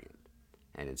 It,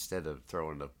 and instead of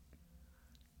throwing the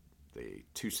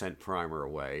 2-cent primer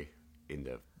away in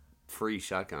the free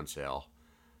shotgun shell,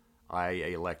 I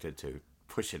elected to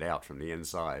push it out from the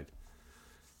inside,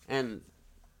 and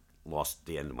lost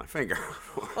the end of my finger.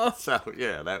 So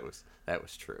yeah, that was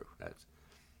true.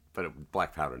 But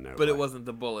black powder, no. But it wasn't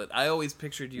the bullet. I always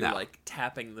pictured you No. like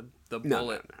tapping the No.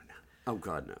 bullet. Oh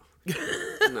God, no.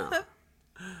 No.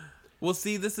 Well,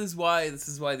 see, this is why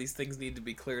these things need to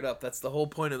be cleared up. That's the whole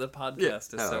point of the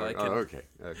podcast, is so I can okay.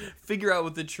 figure out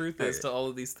what the truth is Okay. to all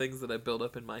of these things that I build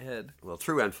up in my head. Well,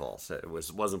 true and false. It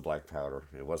wasn't black powder.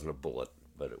 It wasn't a bullet,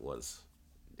 but it was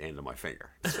the end of my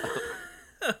finger.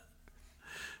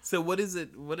 So what is it?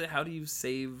 How do you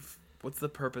save? What's the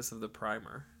purpose of the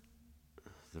primer?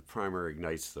 The primer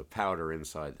ignites the powder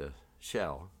inside the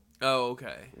shell, Oh,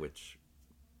 okay. which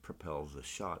propels the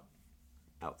shot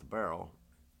out the barrel.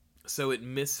 So it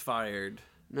misfired.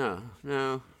 No.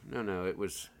 It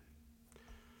was.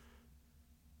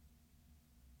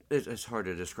 It's hard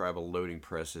to describe a loading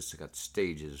press. It's got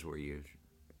stages where you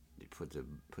put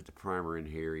the primer in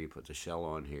here, you put the shell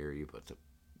on here, you put the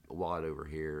wad over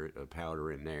here, a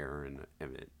powder in there, and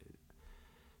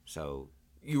so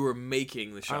You were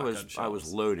making the shotgun shells. I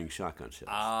was loading shotgun shells.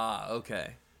 Ah,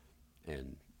 okay.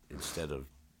 And instead of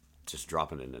just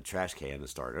dropping it in the trash can and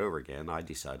start over again, I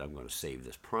decided I'm going to save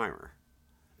this primer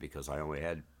because I only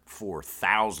had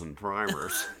 4,000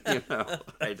 primers.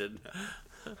 I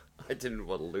didn't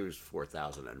want to lose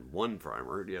 4,001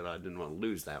 primer. I didn't want to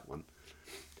lose that one.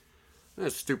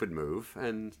 That's a stupid move,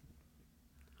 and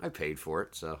I paid for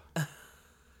it. So,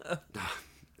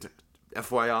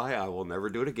 FYI, I will never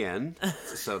do it again.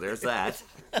 So there's that.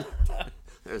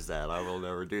 there's that. I will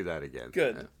never do that again.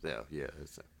 Good. Yeah.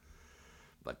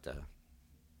 But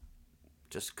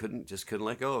just couldn't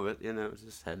let go of it. You know,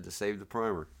 just had to save the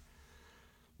primer.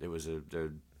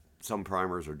 Some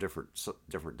primers are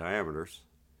different diameters,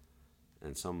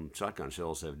 and some shotgun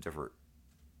shells have different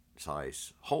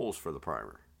size holes for the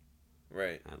primer.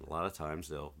 Right. And a lot of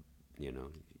times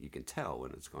you can tell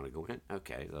when it's going to go in.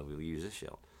 Okay, we'll use this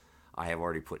shell. I have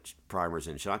already put primers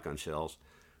in shotgun shells,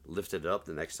 lifted it up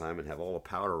the next time, and have all the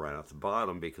powder right off the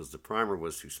bottom because the primer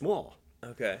was too small.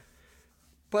 Okay.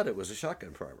 But it was a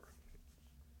shotgun primer.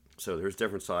 So there's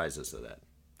different sizes of that.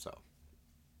 So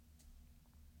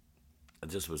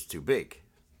this was too big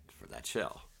for that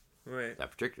shell. Right.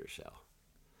 That particular shell.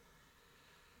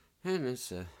 And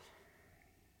it's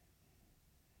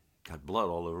got blood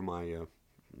all over my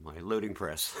loading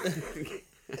press.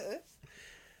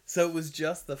 So it was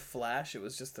just the flash. It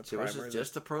was just the primer. It was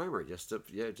just a primer, just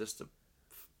a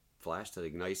flash that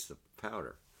ignites the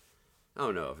powder.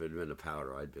 Oh no! If it had been the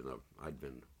powder, I'd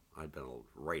been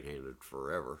right-handed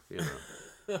forever. You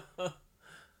know.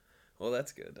 Well,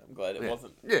 that's good. I'm glad it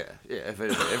wasn't. Yeah. If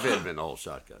it had been the whole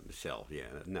shotgun, the shell,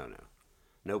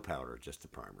 no powder, just the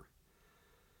primer.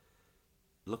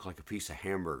 It looked like a piece of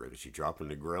hamburger that you drop in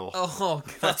the grill. Oh,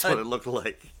 God. That's what it looked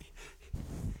like.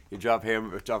 You drop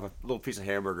a little piece of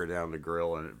hamburger down the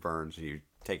grill and it burns, and you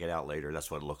take it out later.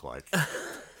 That's what it looked like.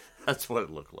 That's what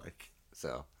it looked like.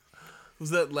 So,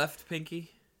 was that left pinky?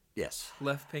 yes,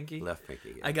 Left pinky. left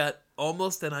pinky. Yeah. I got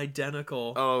almost an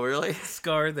identical Oh, really?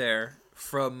 scar there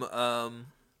from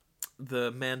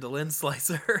the mandolin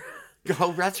slicer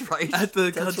Oh, that's right. at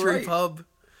the That's country right. pub.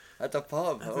 At the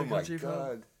pub. At Oh the my country pub.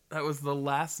 God. That was the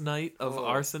last night of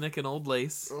arsenic and old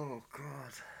lace, Oh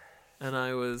God. and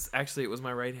it was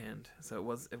my right hand, so it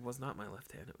was not my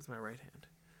left hand, it was my right hand.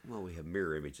 Well, we have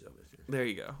mirror images of it. There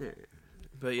you go. Yeah.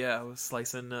 But yeah, I was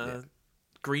slicing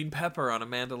green pepper on a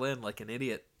mandolin like an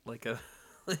idiot, like a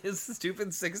stupid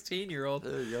 16-year-old.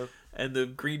 There you go. And the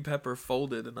green pepper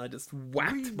folded, and I just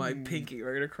whacked my pinky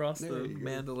right across the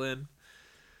mandolin,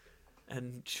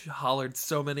 and hollered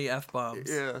so many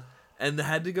F-bombs. Yeah. And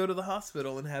had to go to the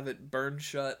hospital and have it burned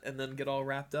shut, and then get all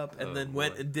wrapped up, and then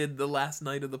went and did the last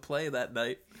night of the play that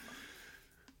night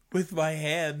with my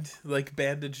hand like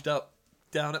bandaged up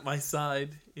down at my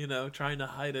side, trying to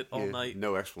hide it all night.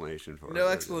 No explanation for it. No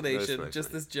explanation,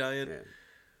 just this giant Yeah.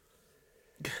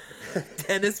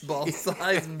 tennis ball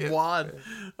size wad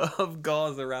of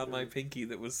gauze around my pinky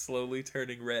that was slowly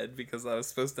turning red because I was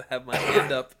supposed to have my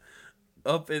hand up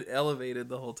and elevated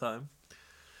the whole time.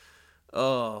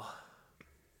 Oh,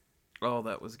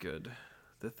 that was good.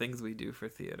 The things we do for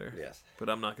theater. Yes. But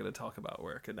I'm not going to talk about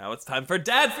work. And now it's time for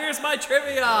Dad Fears My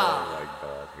Trivia! Oh my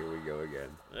God! Here we go again.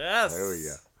 Yes! There we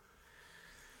go.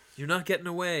 You're not getting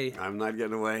away. I'm not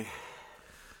getting away.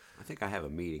 I think I have a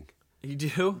meeting. You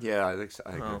do? Yeah, I think so.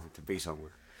 I have to be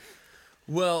somewhere.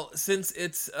 Well, since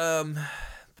it's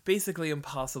basically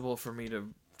impossible for me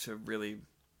to really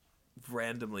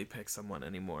randomly pick someone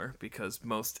anymore because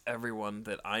most everyone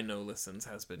that I know listens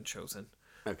has been chosen.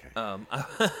 Okay.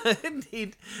 I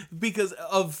need because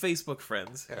of Facebook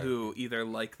friends who either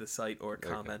like the site or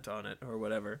comment on it or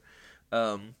whatever.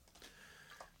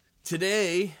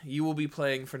 Today you will be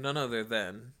playing for none other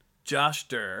than Josh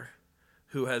Durr,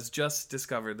 who has just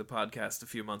discovered the podcast a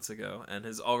few months ago and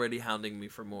is already hounding me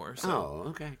for more. So. Oh,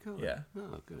 okay, cool. Yeah.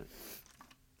 Oh, good.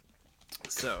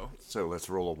 So let's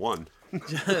roll a 1.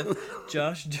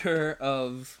 Josh Durr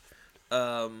of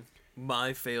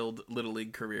my failed Little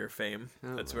League career fame.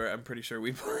 That's where I'm pretty sure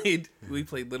we played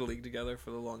Little League together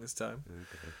for the longest time.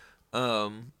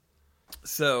 Okay.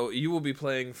 So you will be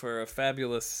playing for a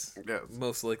fabulous,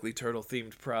 most likely turtle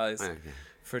themed prize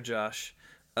for Josh.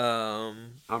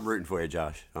 I'm rooting for you,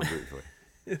 Josh. I'm rooting for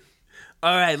you.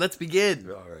 All right, let's begin.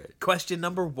 All right. Question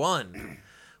number 1.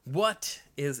 What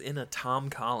is in a Tom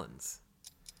Collins?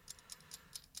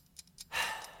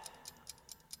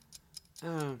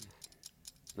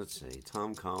 Let's see.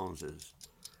 Tom Collins is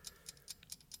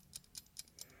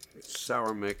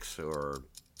sour mix or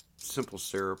simple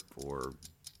syrup or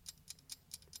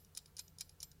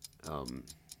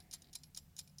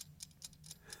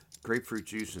grapefruit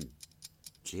juice and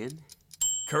gin?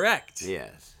 Correct.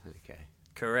 Yes. Okay.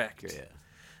 Correct.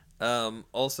 Yeah.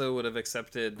 Also would have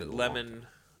accepted lemon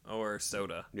or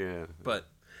soda. Yeah. But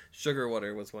sugar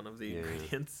water was one of the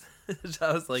ingredients.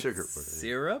 I was like, Sugar water,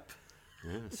 syrup?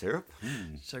 Yeah. Syrup?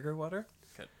 Sugar water?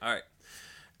 Good. All right.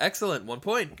 Excellent. 1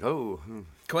 point. Oh.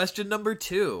 Question number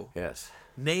 2. Yes.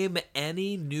 Name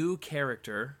any new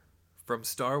character from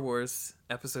Star Wars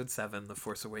Episode 7, The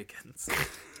Force Awakens.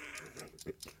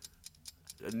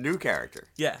 A new character.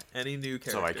 Yeah, any new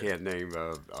character. So I can't name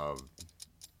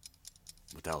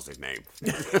What the hell's his name?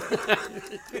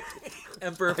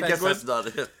 Emperor I guess Penguin. that's not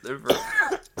it.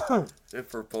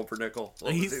 Emperor Pumpernickel.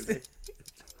 What was He's his name?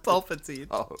 Palpatine.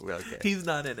 Oh, okay. He's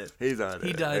not in it. He's on it.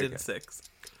 He died in Okay. 6.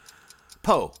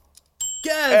 Poe.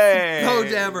 Yes! Hey, Poe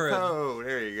Dameron. Poe,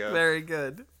 there you go. Very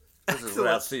good. This is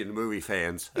without seeing the movie,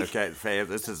 fans. Okay, fans.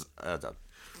 This is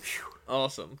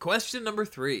Awesome. Question number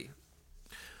 3.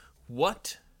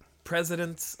 What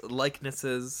presidents'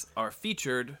 likenesses are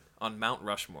featured on Mount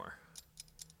Rushmore?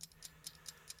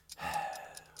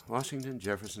 Washington,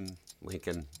 Jefferson,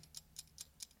 Lincoln.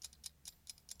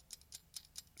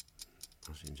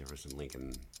 Washington, Jefferson,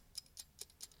 Lincoln,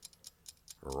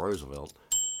 Roosevelt.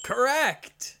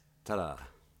 Correct! Ta-da.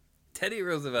 Teddy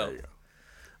Roosevelt. There you go.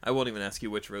 I won't even ask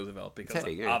you which Roosevelt because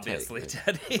Teddy, yeah, obviously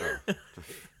Teddy. Teddy.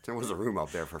 There was a room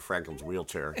up there for Franklin's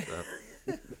wheelchair.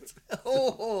 So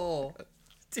Oh,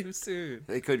 too soon.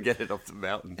 they couldn't get it up the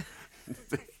mountain.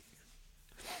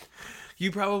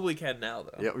 You probably can now,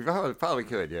 though. Yeah, we probably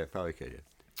could. Yeah, probably could. Yeah.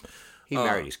 He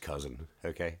married his cousin.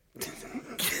 Okay.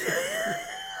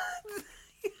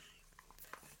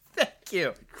 Thank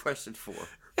you. Question 4.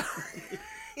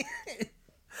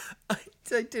 I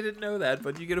didn't know that,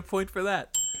 but you get a point for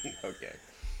that. Okay.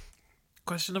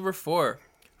 Question number 4.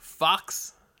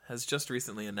 Fox has just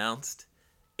recently announced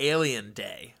Alien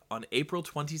Day on April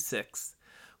 26th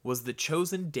was the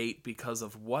chosen date because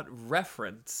of what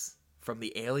reference from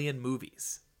the Alien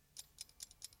movies?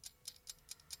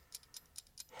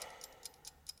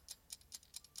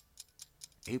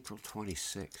 April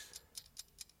 26th.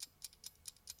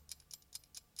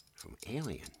 From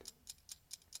Alien.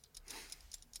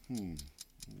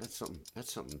 That's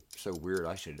something so weird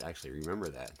I should actually remember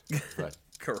that. But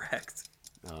Correct.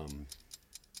 I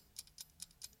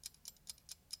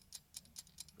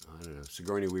don't know.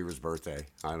 Sigourney Weaver's birthday.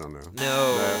 I don't know.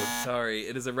 No, sorry.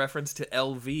 It is a reference to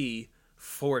LV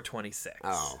 426.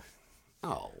 Oh.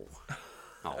 Oh.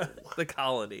 The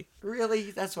colony.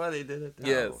 Really? That's why they did it?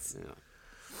 Yes. Oh, yeah.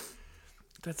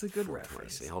 That's a good 420.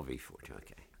 reference. LV4.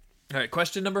 Okay. All right,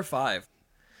 question number 5.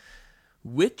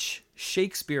 Which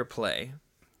Shakespeare play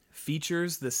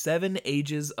features the 7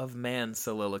 Ages of Man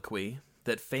soliloquy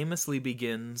that famously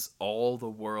begins "All the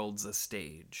world's a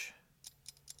stage"?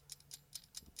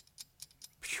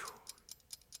 Phew.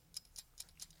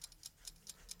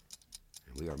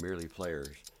 We are merely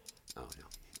players. Oh,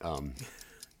 no.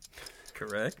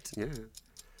 Correct. Yeah.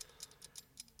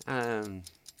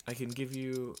 I can give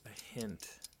you a hint.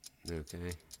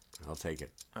 Okay. I'll take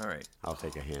it. All right. I'll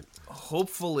take a hint.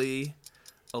 Hopefully,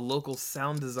 a local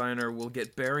sound designer will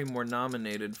get Barrymore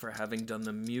nominated for having done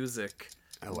the music.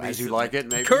 Oh, As You Like It,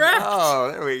 maybe? Correct.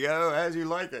 Oh, there we go. As You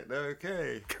Like It.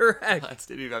 Okay.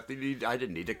 Correct. I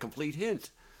didn't need a complete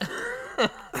hint.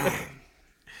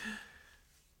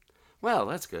 Well,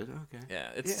 that's good. Okay. Yeah,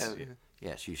 it's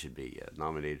Yeah, she should be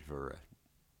nominated for.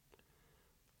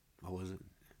 What was it?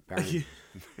 Barry?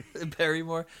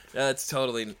 Barrymore. It's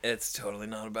totally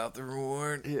not about the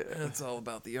reward. Yeah. It's all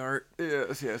about the art.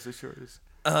 Yes, it sure is.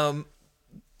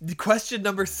 Question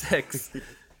number 6.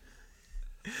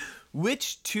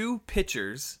 Which 2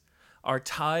 pitchers are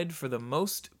tied for the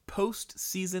most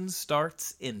postseason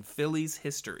starts in Phillies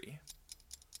history?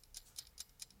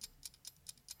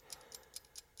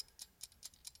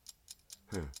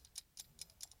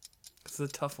 It's a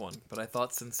tough one, but I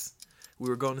thought since we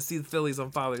were going to see the Phillies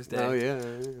on Father's Day, Oh, yeah.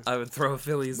 I would throw a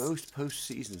Phillies. Most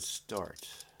postseason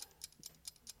starts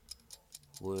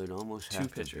would almost have 2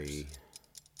 to pitchers. be.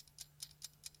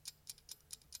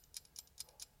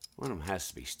 One of them has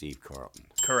to be Steve Carlton.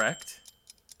 Correct.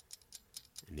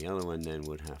 And the other one then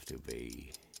would have to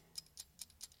be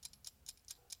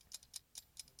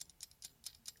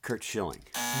Kurt Schilling.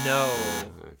 No.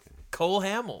 Okay. Cole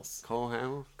Hamels. Cole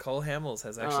Hamels? Cole Hamels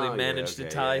has actually Oh, yeah, managed to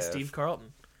okay, tie yeah. Steve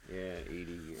Carlton. Yeah,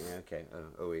 80. Yeah, okay.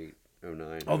 08,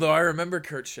 09. Although I remember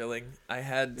Kurt Schilling. I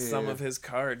had some Yeah. of his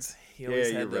cards. He Yeah,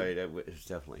 always you're had them. right. It's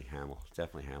definitely Hamels.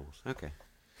 Definitely Hamels. Okay.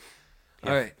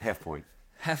 All right. Half point.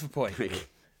 Half a point.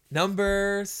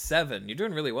 Number 7. You're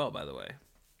doing really well, by the way.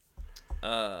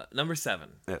 Number 7.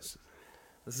 Yes.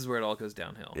 This is where it all goes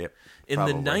downhill. Yep. In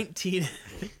probably. the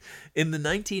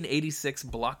 1986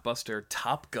 blockbuster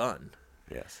Top Gun,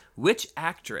 Yes. which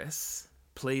actress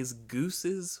plays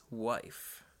Goose's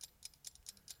wife?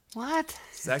 What?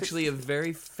 It's actually a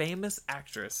very famous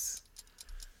actress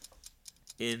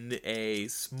in a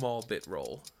small bit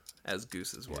role as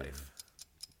Goose's wife.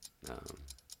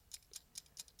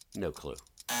 No clue.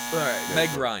 All right, Meg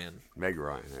Ryan. Meg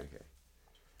Ryan. Okay.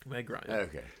 Meg Ryan.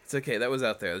 Okay. It's okay. That was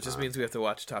out there. It just means we have to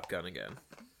watch Top Gun again.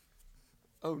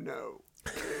 Oh no.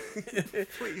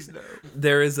 Please no.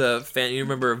 There is a fan. You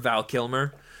remember Val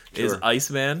Kilmer? is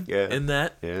Iceman Yeah. in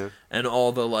that. Yeah. And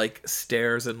all the like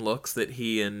stares and looks that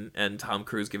he and Tom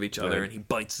Cruise give each other, Right. and he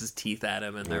bites his teeth at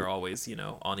him, and they're always,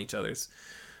 on each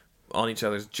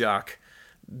other's jock.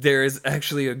 There is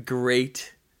actually a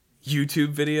great YouTube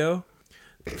video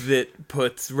that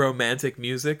puts romantic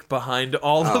music behind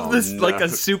all of this, no. like a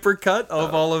super cut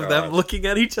of all of them looking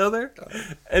at each other,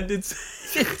 and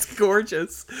it's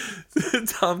gorgeous.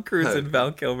 Tom Cruise and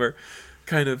Val Kilmer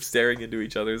kind of staring into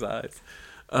each other's eyes.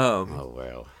 Oh,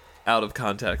 well. Out of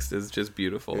context is just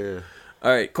beautiful. Yeah.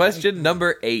 All right, question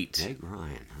number 8. Meg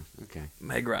Ryan. Huh? Okay.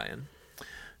 Meg Ryan.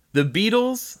 The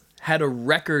Beatles had a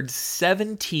record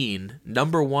 17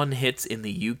 number 1 hits in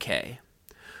the UK.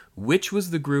 Which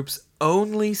was the group's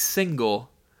only single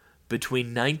between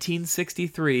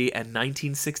 1963 and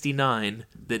 1969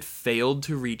 that failed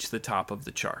to reach the top of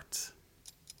the charts?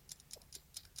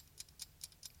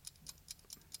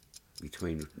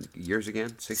 Between years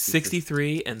again?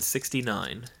 63 and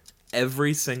 69.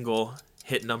 Every single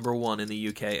hit number 1 in the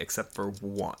UK except for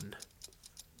one.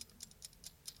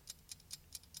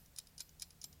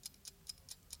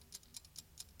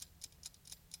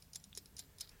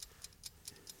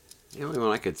 The only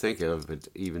one I could think of, but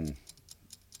even,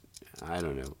 I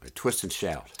don't know, a Twist and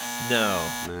Shout.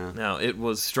 No, it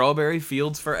was Strawberry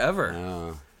Fields Forever.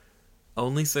 Oh,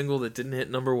 Only single that didn't hit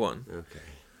number 1. okay.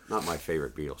 Not my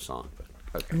favorite Beatles song,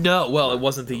 but okay. No, well, it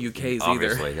wasn't the UK's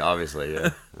either. Obviously,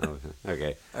 yeah.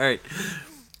 Okay. All right.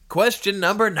 Question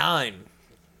number 9.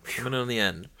 Coming on the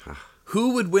end.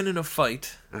 Who would win in a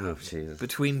fight Oh, Jesus.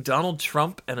 between Donald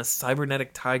Trump and a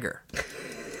cybernetic tiger?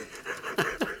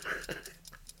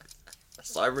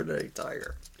 Cybernetic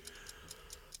Tiger.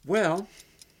 Well,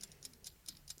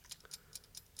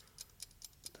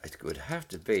 it would have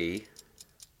to be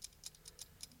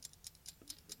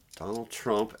Donald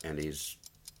Trump and his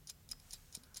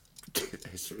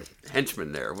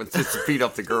henchman there with his beat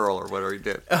up the girl or whatever he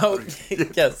did. Oh,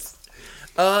 yes.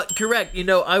 Correct.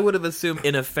 I would have assumed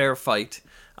in a fair fight,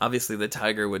 obviously the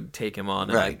tiger would take him on,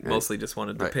 and Right, I mostly just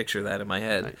wanted to right. picture that in my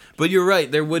head. Right. But you're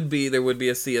right. There would be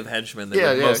a sea of henchmen that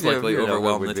would most likely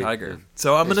overwhelm the tiger. Yeah.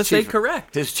 So I'm going to His say chief-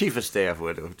 correct. His chief of staff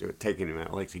would have taken him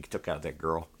out like he took out that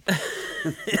girl.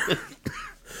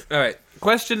 All right.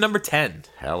 Question number 10.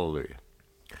 Hallelujah.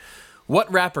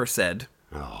 What rapper said,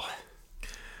 Oh,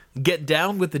 "Get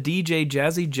down with the DJ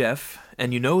Jazzy Jeff,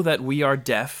 and you know that we are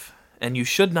deaf, and you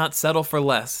should not settle for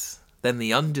less than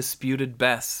the undisputed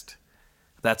best.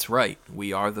 That's right,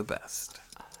 we are the best."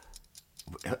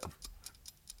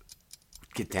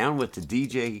 get down with the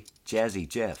DJ Jazzy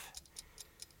Jeff.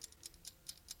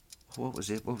 What was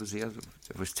it? What was the other?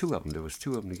 There was two of them. There was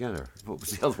two of them together. What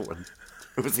was the other one?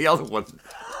 It was the other one.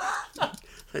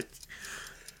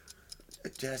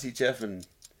 Jazzy Jeff and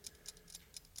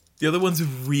The other one's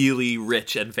really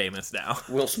rich and famous now.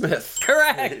 Will Smith.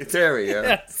 Correct. There we go.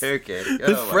 Yes. Okay.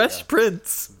 The Fresh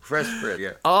Prince. Fresh Prince.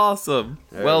 Yeah. Awesome.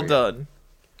 There Well we go. done.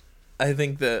 I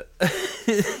think that...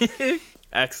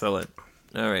 Excellent.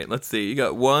 All right, let's see. You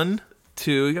got 1,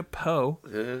 2, you got Poe.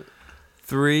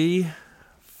 3,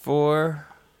 4,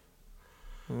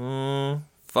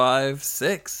 5,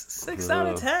 6. 6 out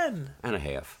of 10. And a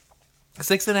half.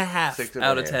 6.5 6 and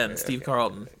out a of half. 10. Yeah, Steve okay.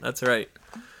 Carlton. That's right.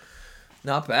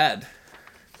 Not bad.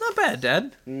 Not bad,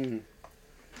 Dad.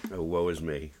 Oh, woe is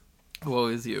me. Woe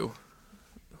is you.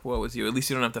 Woe is you. At least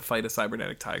you don't have to fight a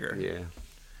cybernetic tiger. Yeah.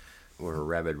 Or a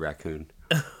rabid raccoon.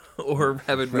 Or a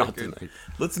rabid Not raccoon. tonight.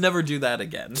 Let's never do that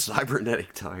again.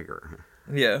 Cybernetic tiger.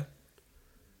 Yeah.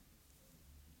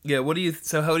 Yeah, what do you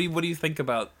what do you think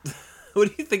about what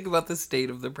do you think about the state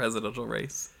of the presidential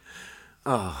race?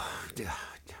 Oh,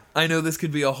 I know this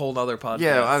could be a whole other podcast.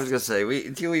 yeah. I was gonna say we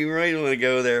really want to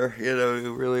go there. You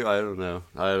know, really. I don't know.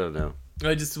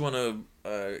 I just want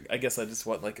to I guess I just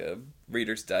want like a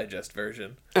Reader's Digest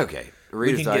version. Okay, the We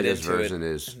Reader's can get Digest into version it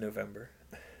is in November.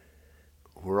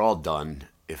 we're all done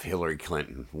if Hillary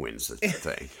Clinton wins the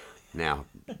thing. Now,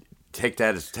 take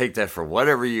that for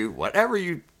whatever you want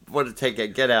to take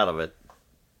it. Get out of it,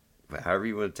 however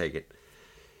you want to take it.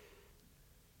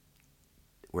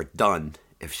 We're done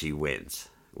if she wins.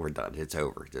 We're done. It's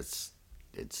over. It's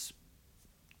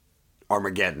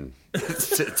Armageddon.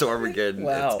 it's Armageddon.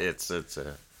 Wow. It's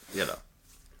you know.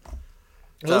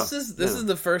 Well, So, this is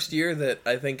the first year that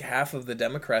I think half of the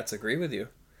Democrats agree with you.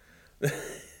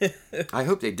 I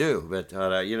hope they do, but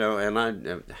you know,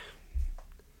 and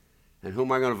who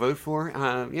am I going to vote for?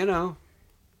 You know,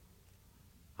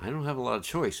 I don't have a lot of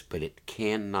choice, but it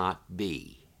cannot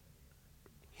be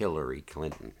Hillary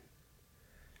Clinton.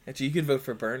 Actually, you could vote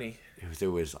for Bernie, If there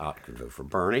was, I could vote for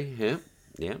Bernie.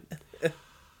 Yeah,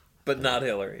 but not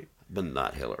Hillary. but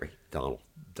not Hillary. Donald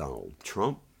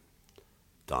Trump.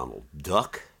 Donald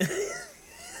Duck.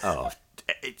 Oh,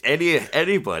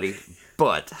 anybody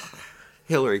but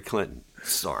Hillary Clinton.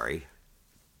 Sorry.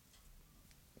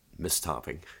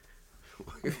 Mistopping.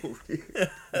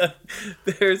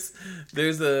 There's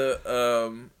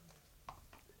a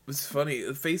it's funny.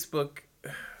 Facebook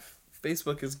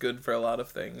is good for a lot of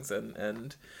things,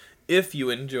 and if you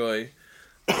enjoy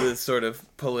the sort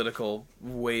of political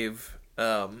wave,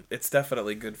 it's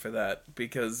definitely good for that,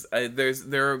 because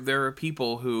there are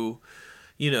people who,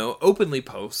 openly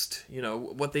post,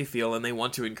 what they feel, and they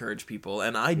want to encourage people,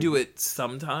 and I do it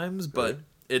sometimes, but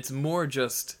it's more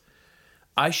just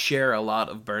I share a lot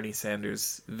of Bernie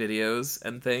Sanders videos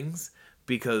and things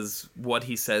because what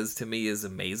he says to me is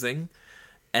amazing.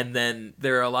 And then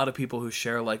there are a lot of people who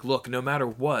share, like, look, no matter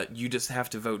what, you just have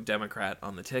to vote Democrat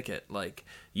on the ticket. Like,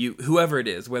 whoever it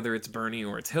is, whether it's Bernie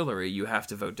or it's Hillary, you have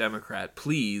to vote Democrat,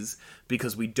 please,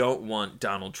 because we don't want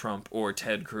Donald Trump or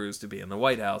Ted Cruz to be in the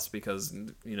White House because,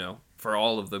 for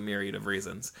all of the myriad of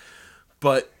reasons.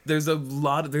 But there's a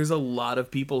lot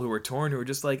of people who are torn, who are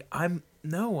just like, I'm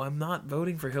not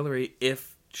voting for Hillary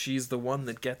if she's the one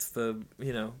that gets the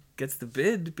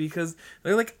bid, because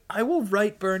they're like, I will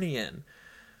write Bernie in.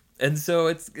 And so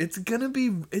it's gonna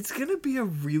be a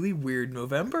really weird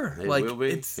November. It will be.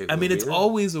 It's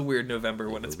always a weird November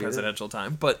when it's presidential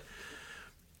time, but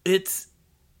it's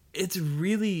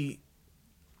really,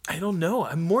 I don't know.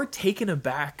 I'm more taken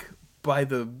aback by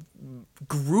the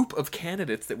group of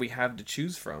candidates that we have to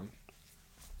choose from.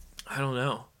 I don't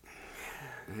know.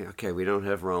 Okay, we don't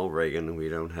have Ronald Reagan. We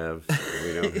don't have.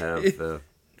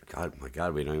 God, my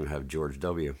God, we don't even have George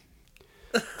W.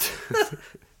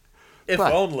 If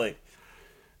only.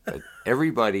 But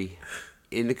everybody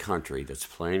in the country that's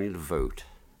planning to vote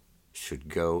should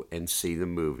go and see the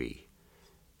movie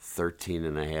 13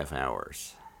 and a half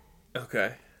hours.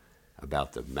 Okay.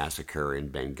 About the massacre in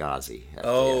Benghazi.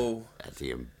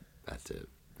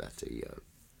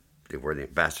 Where the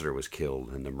ambassador was killed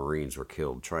and the Marines were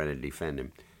killed trying to defend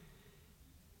him.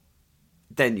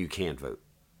 Then you can't vote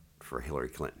for Hillary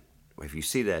Clinton. If you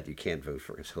see that, you can't vote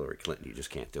for Hillary Clinton. You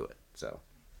just can't do it. So,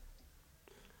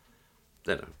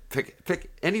 pick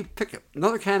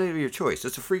another candidate of your choice.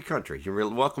 It's a free country. You're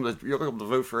welcome to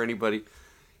vote for anybody,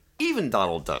 even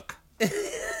Donald Duck.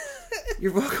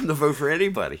 You're welcome to vote for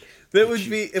anybody.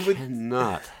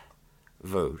 Cannot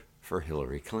vote for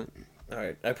Hillary Clinton. All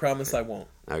right, I promise I won't.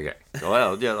 Okay.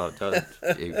 Well,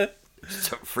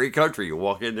 it's a free country. You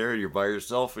walk in there and you're by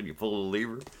yourself and you pull the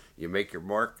lever, you make your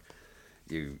mark,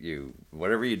 you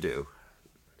whatever you do,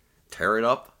 tear it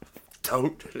up.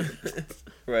 Don't.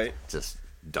 Right. Just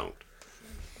don't.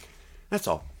 That's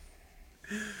all.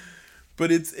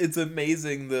 But it's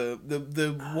amazing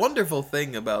the wonderful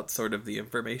thing about sort of the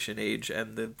information age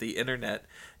and the internet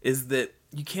is that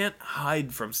you can't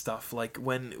hide from stuff. Like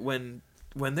when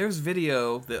there's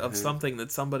video of something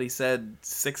that somebody said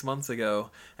 6 months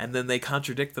ago and then they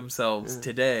contradict themselves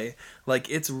today, like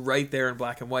it's right there in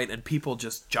black and white and people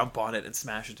just jump on it and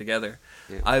smash it together.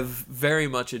 Yeah. I've very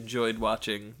much enjoyed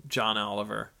watching John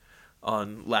Oliver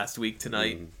on Last Week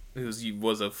Tonight, who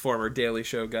was a former Daily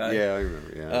Show guy. Yeah, I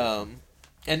remember. Yeah.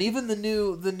 And even the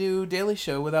new Daily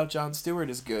Show without Jon Stewart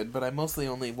is good, but I mostly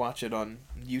only watch it on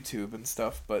YouTube and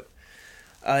stuff. But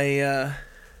I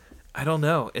don't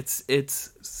know.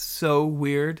 It's so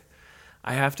weird.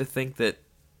 I have to think that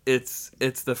it's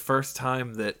the first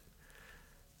time that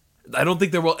I don't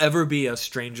think there will ever be a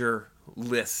stranger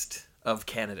list of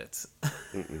candidates.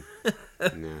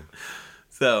 No.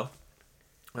 So,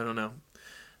 I don't know.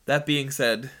 That being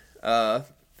said,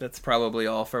 that's probably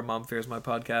all for Mom Fears My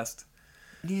Podcast.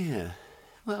 Yeah.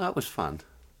 Well, that was fun.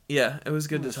 Yeah, it was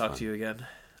good to talk to you again.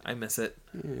 I miss it.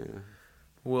 Yeah.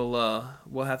 We'll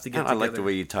have to get together. I like the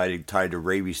way you tied the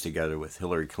rabies together with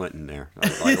Hillary Clinton there.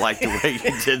 I like the way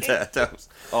you did that.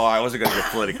 I wasn't going to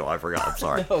get political. I forgot. I'm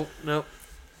sorry. No.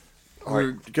 All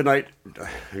right. Good night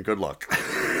and good luck.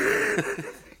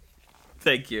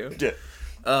 Thank you.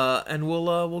 Yeah. And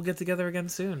we'll get together again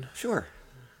soon. Sure.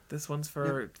 This one's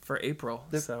for April.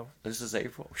 Yep. So this is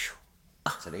April.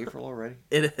 Is it April already?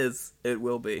 It is. It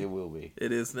will be. It will be.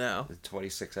 It is now. In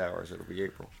 26 hours, it'll be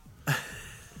April.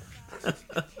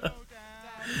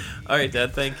 All right,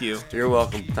 Dad. Thank you. You're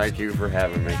welcome. Thank you for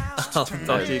having me. I'll talk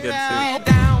to you again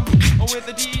soon. Down with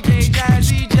the DJ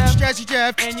Jazzy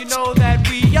Jeff, and you know that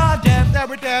we are deaf, that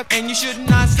we're deaf, and you should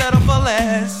not settle for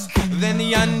less than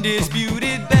the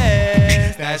undisputed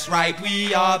best. That's right,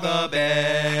 we are the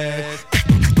best.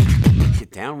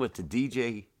 Get down with the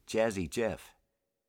DJ Jazzy Jeff.